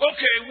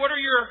 "Okay, what are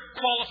your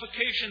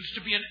qualifications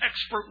to be an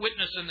expert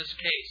witness in this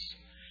case?"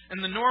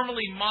 And the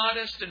normally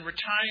modest and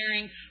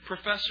retiring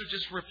professor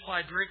just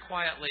replied very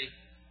quietly,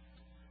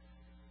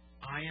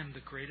 "I am the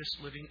greatest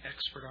living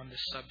expert on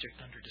this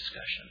subject under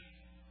discussion."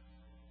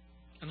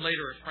 And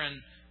later a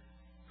friend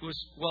who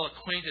was well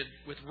acquainted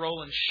with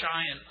Rowland's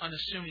shy and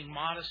unassuming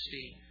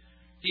modesty,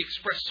 he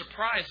expressed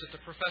surprise at the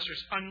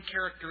professor's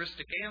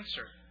uncharacteristic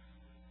answer.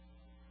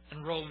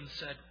 And Rowland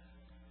said,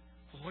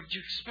 "Well, what did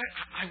you expect?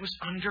 I was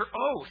under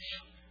oath."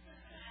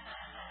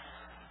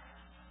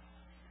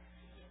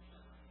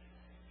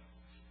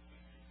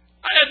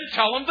 I had to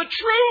tell him the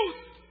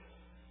truth.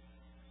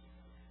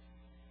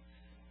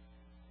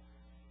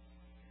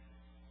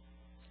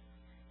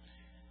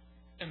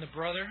 And the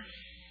brother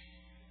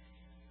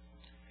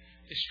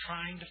is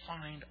trying to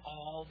find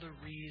all the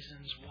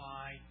reasons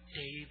why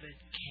David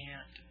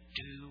can't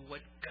do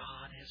what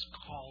God has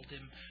called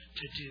him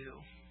to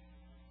do.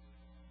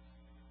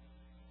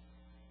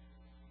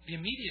 The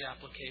immediate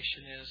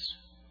application is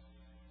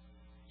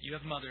you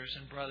have mothers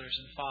and brothers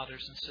and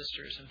fathers and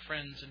sisters and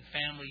friends and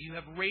family. You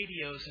have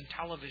radios and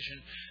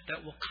television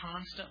that will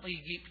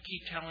constantly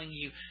keep telling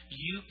you,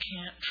 you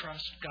can't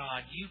trust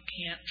God. You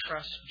can't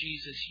trust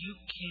Jesus. You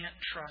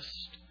can't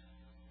trust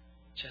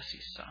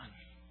Jesse's son.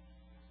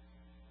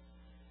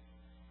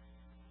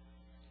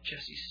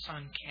 Jesse's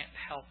son can't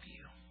help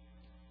you.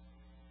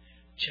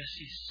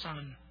 Jesse's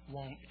son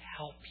won't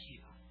help you.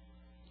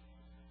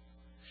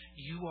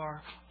 You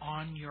are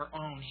on your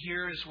own.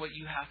 Here is what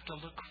you have to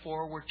look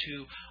forward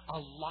to: a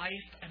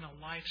life and a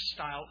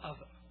lifestyle of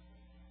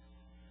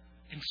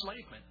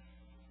enslavement.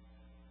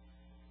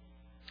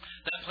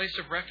 That place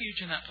of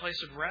refuge and that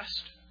place of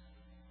rest,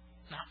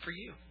 not for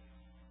you.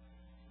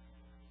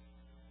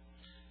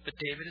 But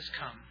David has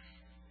come,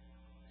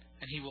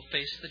 and he will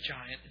face the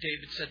giant.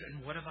 David said,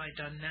 "And what have I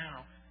done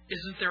now?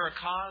 Isn't there a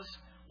cause?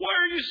 Why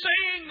are you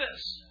saying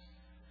this?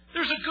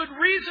 There's a good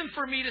reason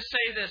for me to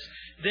say this."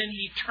 Then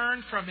he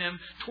turned from him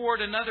toward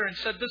another and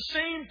said the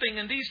same thing.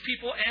 And these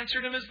people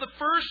answered him as the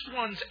first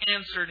ones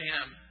answered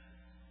him.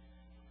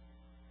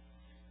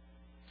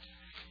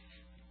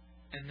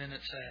 And then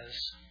it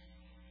says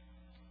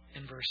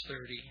in verse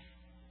 30,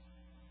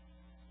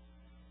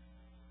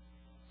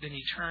 then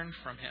he turned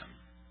from him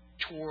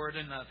toward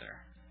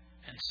another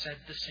and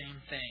said the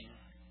same thing.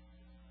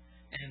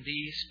 And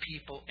these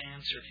people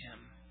answered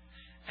him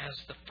as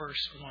the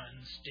first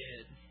ones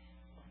did.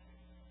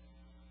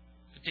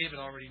 But David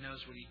already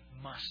knows what he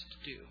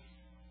must do.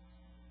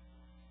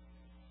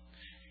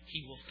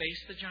 He will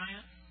face the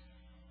giant.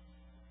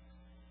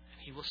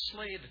 He will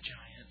slay the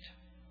giant.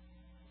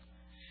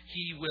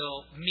 He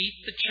will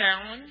meet the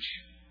challenge.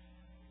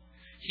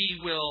 He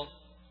will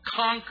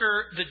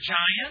conquer the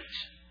giant.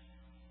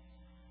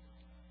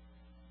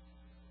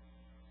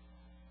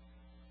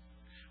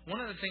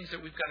 One of the things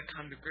that we've got to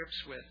come to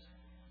grips with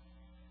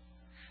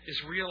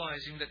is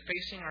realizing that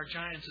facing our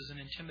giants is an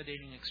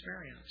intimidating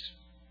experience.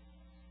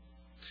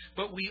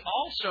 But we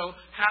also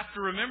have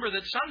to remember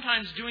that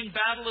sometimes doing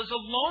battle is a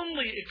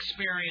lonely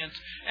experience.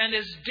 And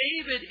as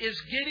David is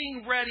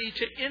getting ready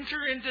to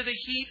enter into the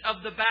heat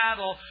of the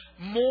battle,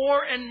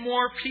 more and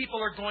more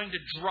people are going to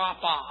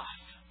drop off.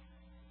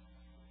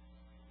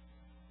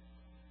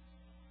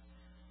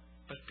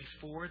 But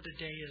before the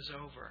day is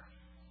over,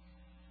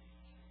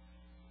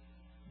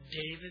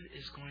 David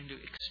is going to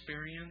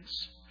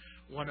experience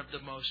one of the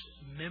most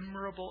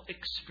memorable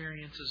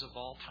experiences of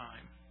all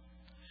time.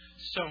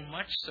 So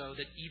much so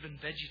that even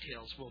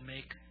VeggieTales will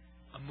make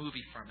a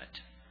movie from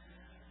it.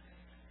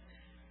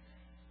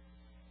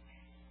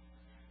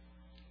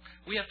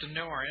 We have to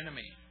know our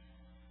enemy,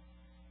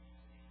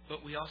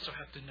 but we also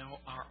have to know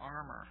our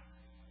armor.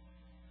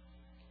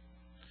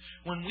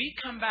 When we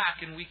come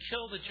back and we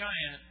kill the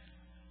giant,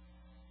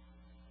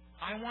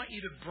 I want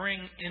you to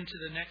bring into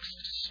the next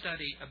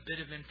study a bit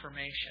of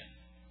information.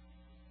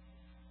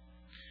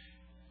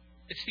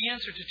 It's the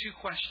answer to two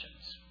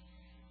questions.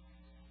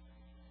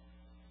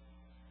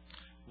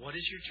 What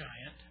is your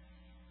giant?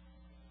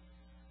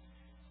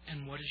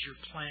 And what is your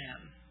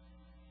plan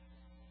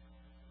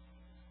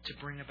to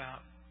bring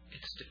about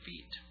its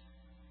defeat?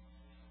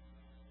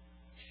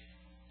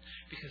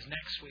 Because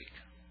next week,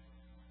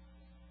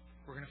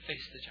 We're going to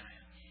face the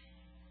giant.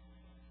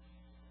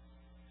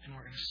 And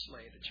we're going to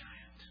slay the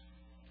giant.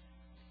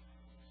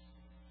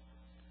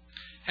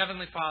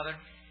 Heavenly Father,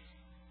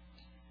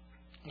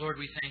 Lord,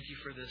 we thank you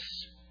for this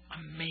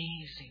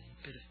amazing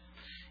bit of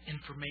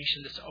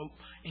information, this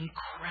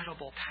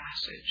incredible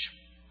passage.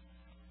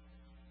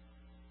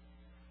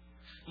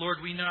 Lord,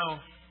 we know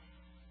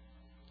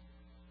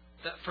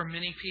that for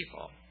many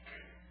people,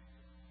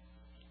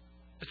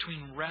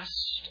 between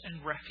rest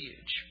and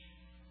refuge,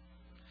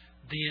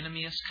 the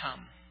enemy has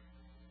come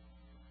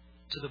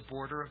to the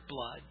border of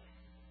blood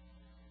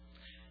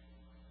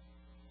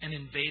and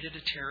invaded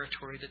a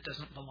territory that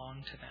doesn't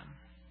belong to them.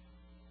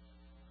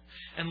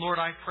 And Lord,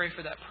 I pray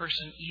for that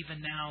person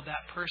even now,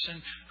 that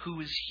person who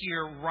is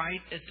here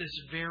right at this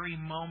very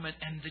moment,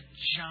 and the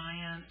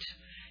giant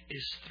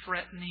is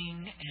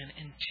threatening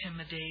and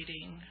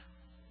intimidating.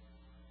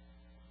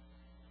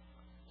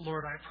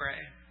 Lord, I pray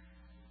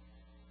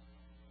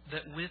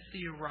that with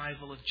the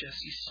arrival of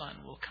Jesse's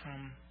son will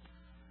come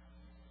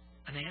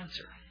an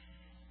answer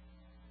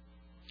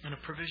and a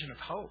provision of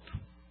hope.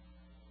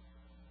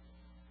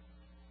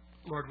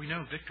 Lord, we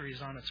know victory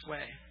is on its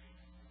way.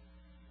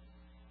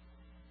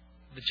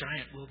 The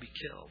giant will be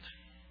killed,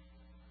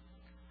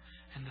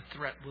 and the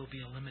threat will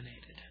be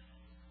eliminated.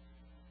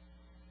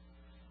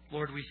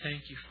 Lord, we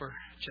thank you for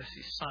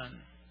Jesse's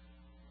son,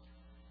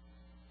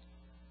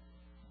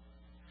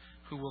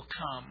 who will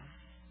come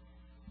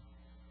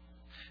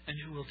and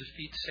who will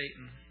defeat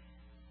Satan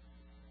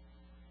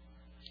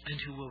and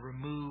who will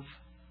remove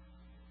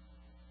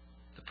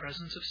the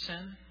presence of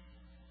sin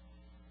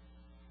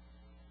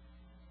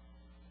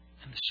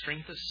and the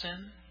strength of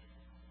sin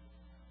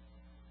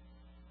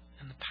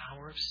and the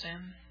power of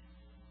sin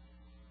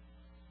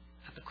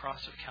at the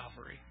cross of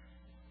Calvary.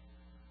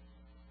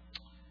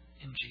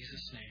 In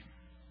Jesus' name,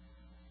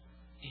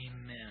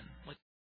 amen.